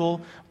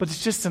recognizable, but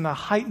it's just in a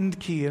heightened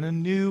key, in a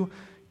new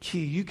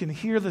key. You can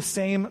hear the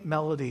same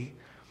melody.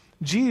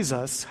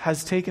 Jesus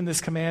has taken this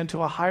command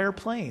to a higher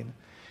plane.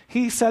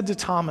 He said to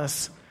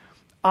Thomas,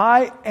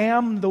 I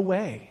am the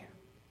way,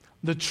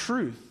 the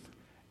truth,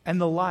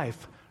 and the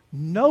life.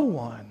 No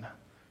one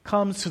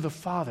comes to the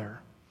Father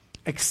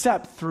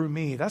except through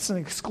me. That's an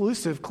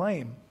exclusive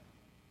claim.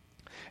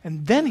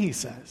 And then he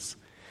says,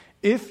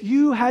 if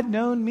you had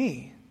known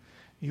me,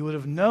 you would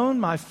have known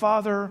my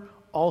Father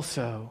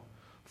also.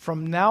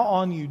 From now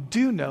on you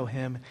do know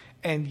him,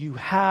 and you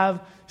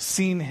have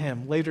seen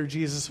him. Later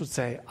Jesus would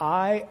say,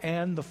 I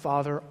and the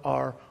Father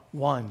are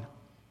one.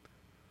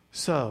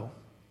 So,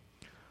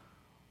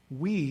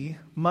 we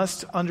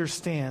must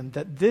understand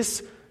that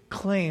this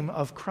claim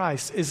of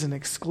Christ is an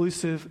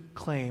exclusive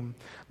claim.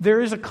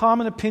 There is a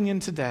common opinion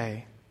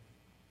today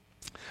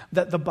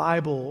that the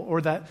Bible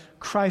or that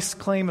Christ's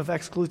claim of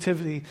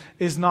exclusivity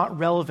is not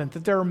relevant,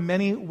 that there are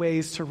many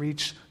ways to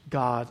reach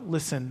God.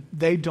 Listen,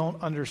 they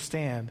don't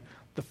understand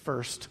the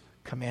first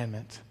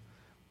commandment.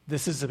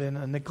 This has been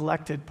a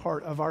neglected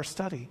part of our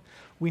study.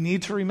 We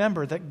need to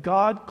remember that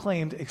God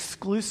claimed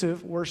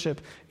exclusive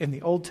worship in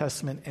the Old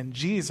Testament, and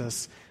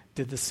Jesus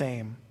did the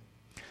same.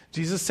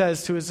 Jesus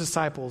says to his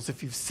disciples,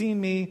 if you've seen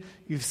me,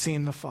 you've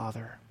seen the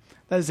Father.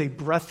 That is a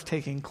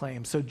breathtaking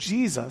claim. So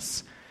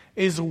Jesus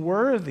is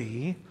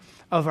worthy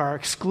of our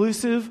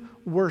exclusive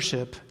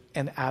worship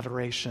and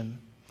adoration.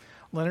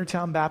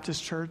 Leonardtown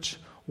Baptist Church,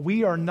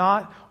 we are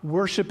not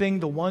worshiping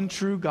the one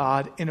true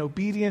God in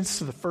obedience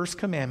to the first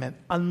commandment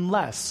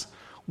unless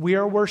we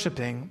are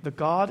worshiping the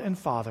God and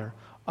Father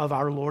of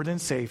our Lord and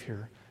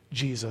Savior,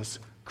 Jesus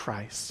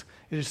Christ.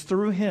 It is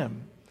through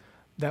him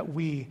that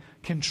we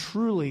can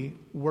truly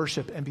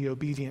worship and be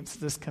obedient to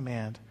this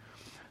command.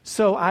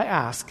 So I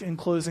ask in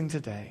closing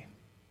today,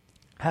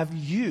 have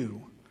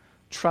you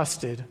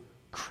trusted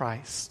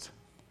Christ?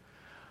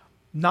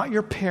 Not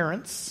your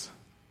parents,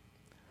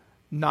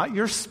 not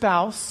your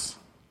spouse.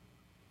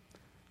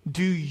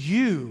 Do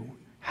you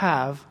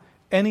have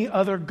any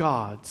other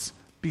gods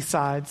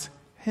besides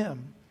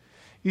him?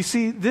 You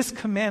see, this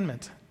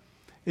commandment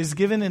is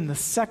given in the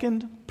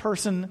second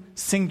person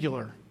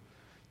singular.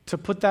 To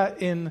put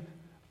that in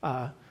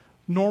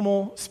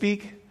normal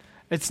speak,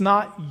 it's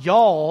not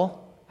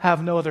y'all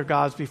have no other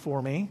gods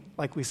before me,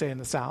 like we say in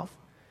the South.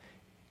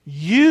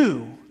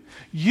 You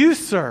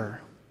sir,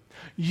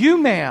 you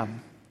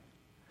ma'am,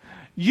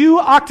 you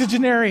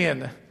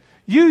octogenarian,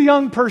 you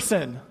young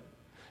person,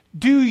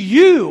 do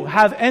you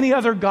have any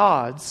other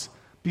gods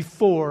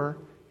before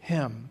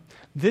him?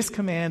 This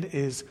command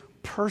is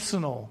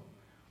personal.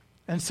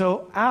 And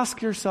so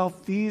ask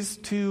yourself these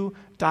two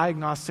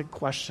diagnostic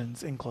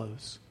questions in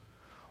close.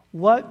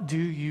 What do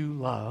you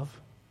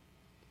love?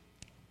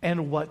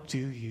 And what do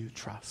you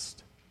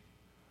trust?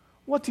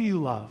 What do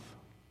you love?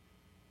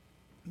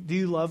 Do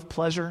you love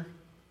pleasure?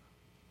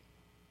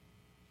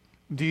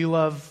 Do you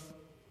love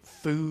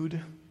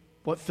food?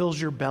 What fills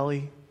your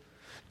belly?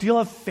 Do you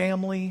love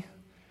family?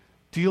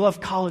 Do you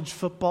love college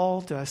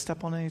football? Did I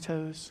step on any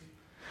toes?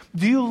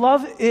 Do you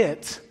love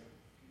it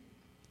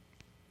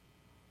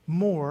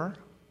more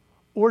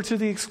or to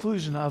the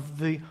exclusion of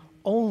the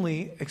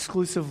only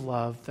exclusive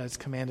love that's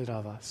commanded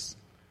of us?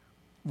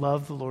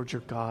 Love the Lord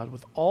your God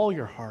with all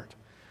your heart.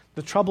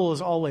 The trouble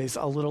is always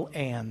a little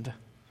and.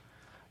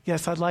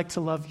 Yes, I'd like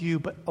to love you,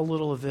 but a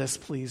little of this,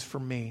 please, for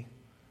me.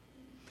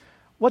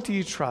 What do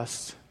you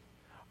trust?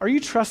 Are you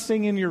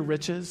trusting in your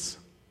riches?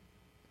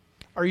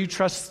 Are you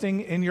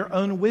trusting in your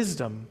own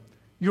wisdom,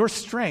 your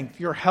strength,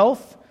 your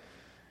health,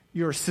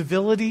 your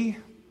civility,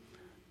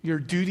 your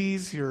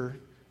duties, your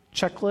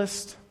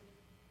checklist?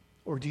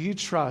 Or do you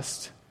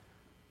trust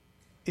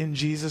in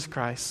Jesus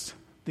Christ,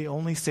 the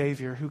only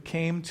Savior who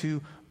came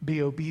to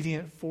be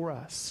obedient for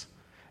us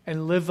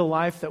and live the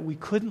life that we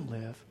couldn't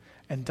live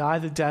and die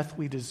the death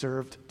we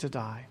deserved to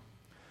die?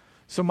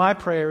 So my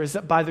prayer is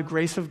that by the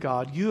grace of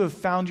God, you have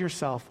found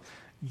yourself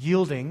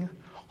yielding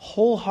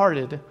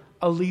wholehearted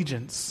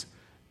allegiance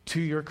to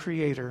your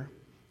Creator,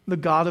 the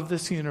God of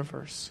this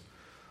universe,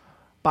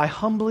 by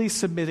humbly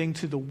submitting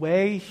to the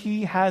way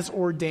He has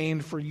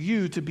ordained for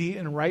you to be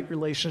in right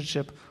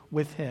relationship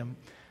with Him,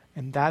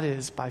 and that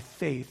is by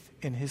faith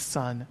in His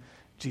Son,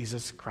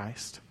 Jesus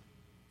Christ.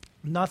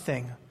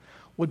 Nothing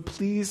would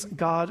please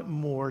God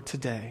more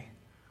today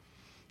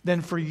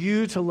than for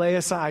you to lay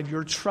aside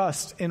your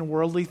trust in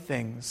worldly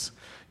things,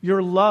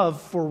 your love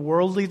for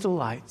worldly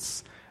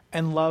delights,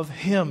 and love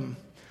Him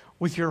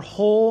with your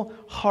whole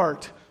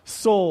heart,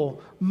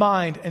 soul,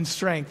 mind, and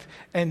strength,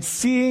 and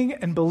seeing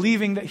and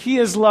believing that He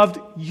has loved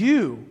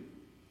you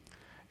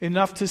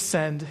enough to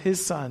send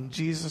His Son,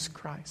 Jesus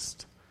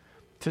Christ,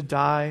 to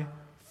die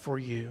for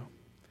you.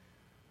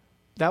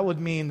 That would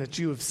mean that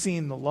you have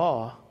seen the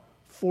law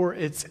for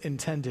its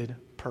intended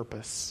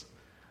purpose,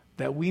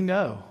 that we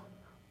know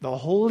the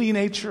holy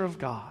nature of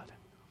God,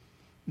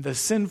 the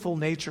sinful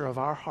nature of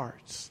our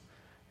hearts,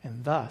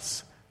 and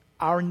thus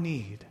our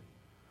need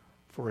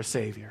for a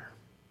Savior.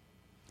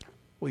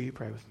 Will you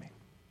pray with me?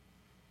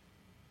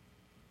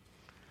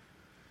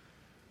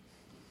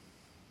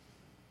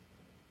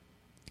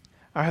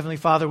 Our Heavenly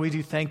Father, we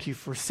do thank you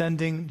for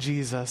sending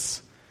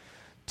Jesus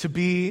to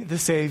be the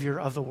Savior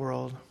of the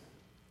world.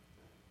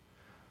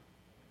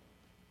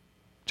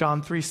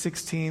 John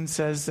 3:16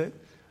 says that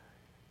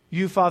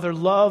you, Father,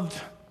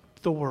 loved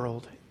the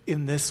world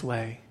in this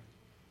way,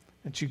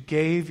 that you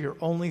gave your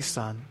only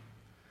Son,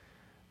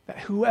 that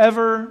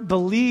whoever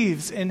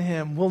believes in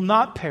him will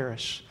not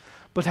perish,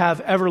 but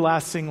have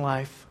everlasting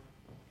life.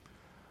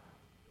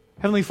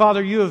 Heavenly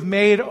Father, you have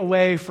made a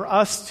way for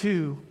us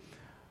to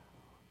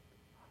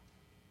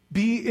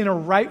be in a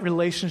right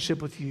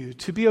relationship with you.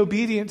 To be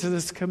obedient to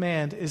this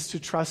command is to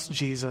trust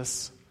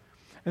Jesus.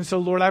 And so,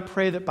 Lord, I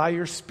pray that by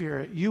your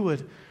Spirit, you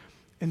would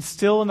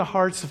instill in the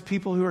hearts of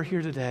people who are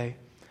here today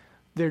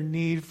their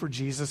need for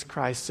Jesus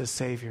Christ as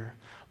Savior.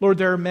 Lord,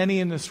 there are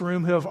many in this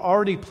room who have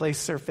already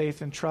placed their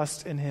faith and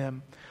trust in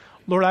him.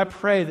 Lord, I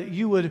pray that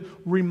you would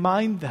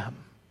remind them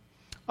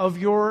of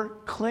your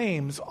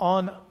claims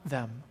on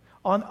them,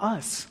 on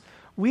us.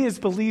 We as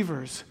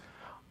believers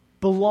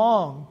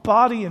belong,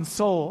 body and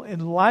soul, in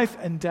life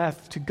and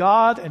death, to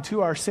God and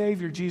to our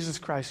Savior, Jesus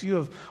Christ. You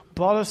have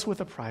bought us with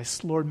a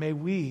price. Lord, may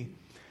we,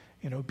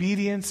 in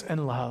obedience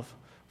and love,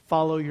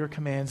 follow your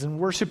commands and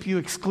worship you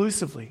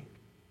exclusively.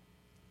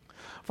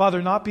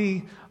 Father, not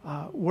be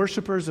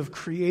worshipers of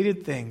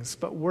created things,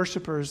 but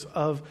worshipers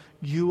of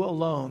you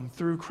alone,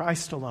 through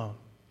Christ alone.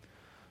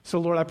 So,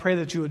 Lord, I pray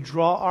that you would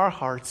draw our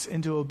hearts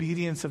into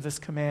obedience of this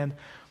command,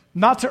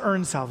 not to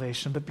earn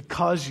salvation, but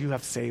because you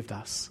have saved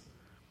us.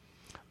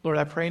 Lord,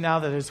 I pray now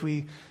that as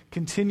we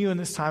continue in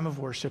this time of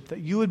worship, that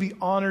you would be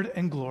honored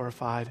and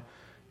glorified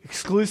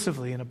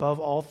exclusively and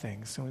above all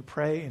things. And we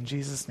pray in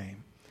Jesus'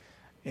 name.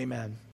 Amen.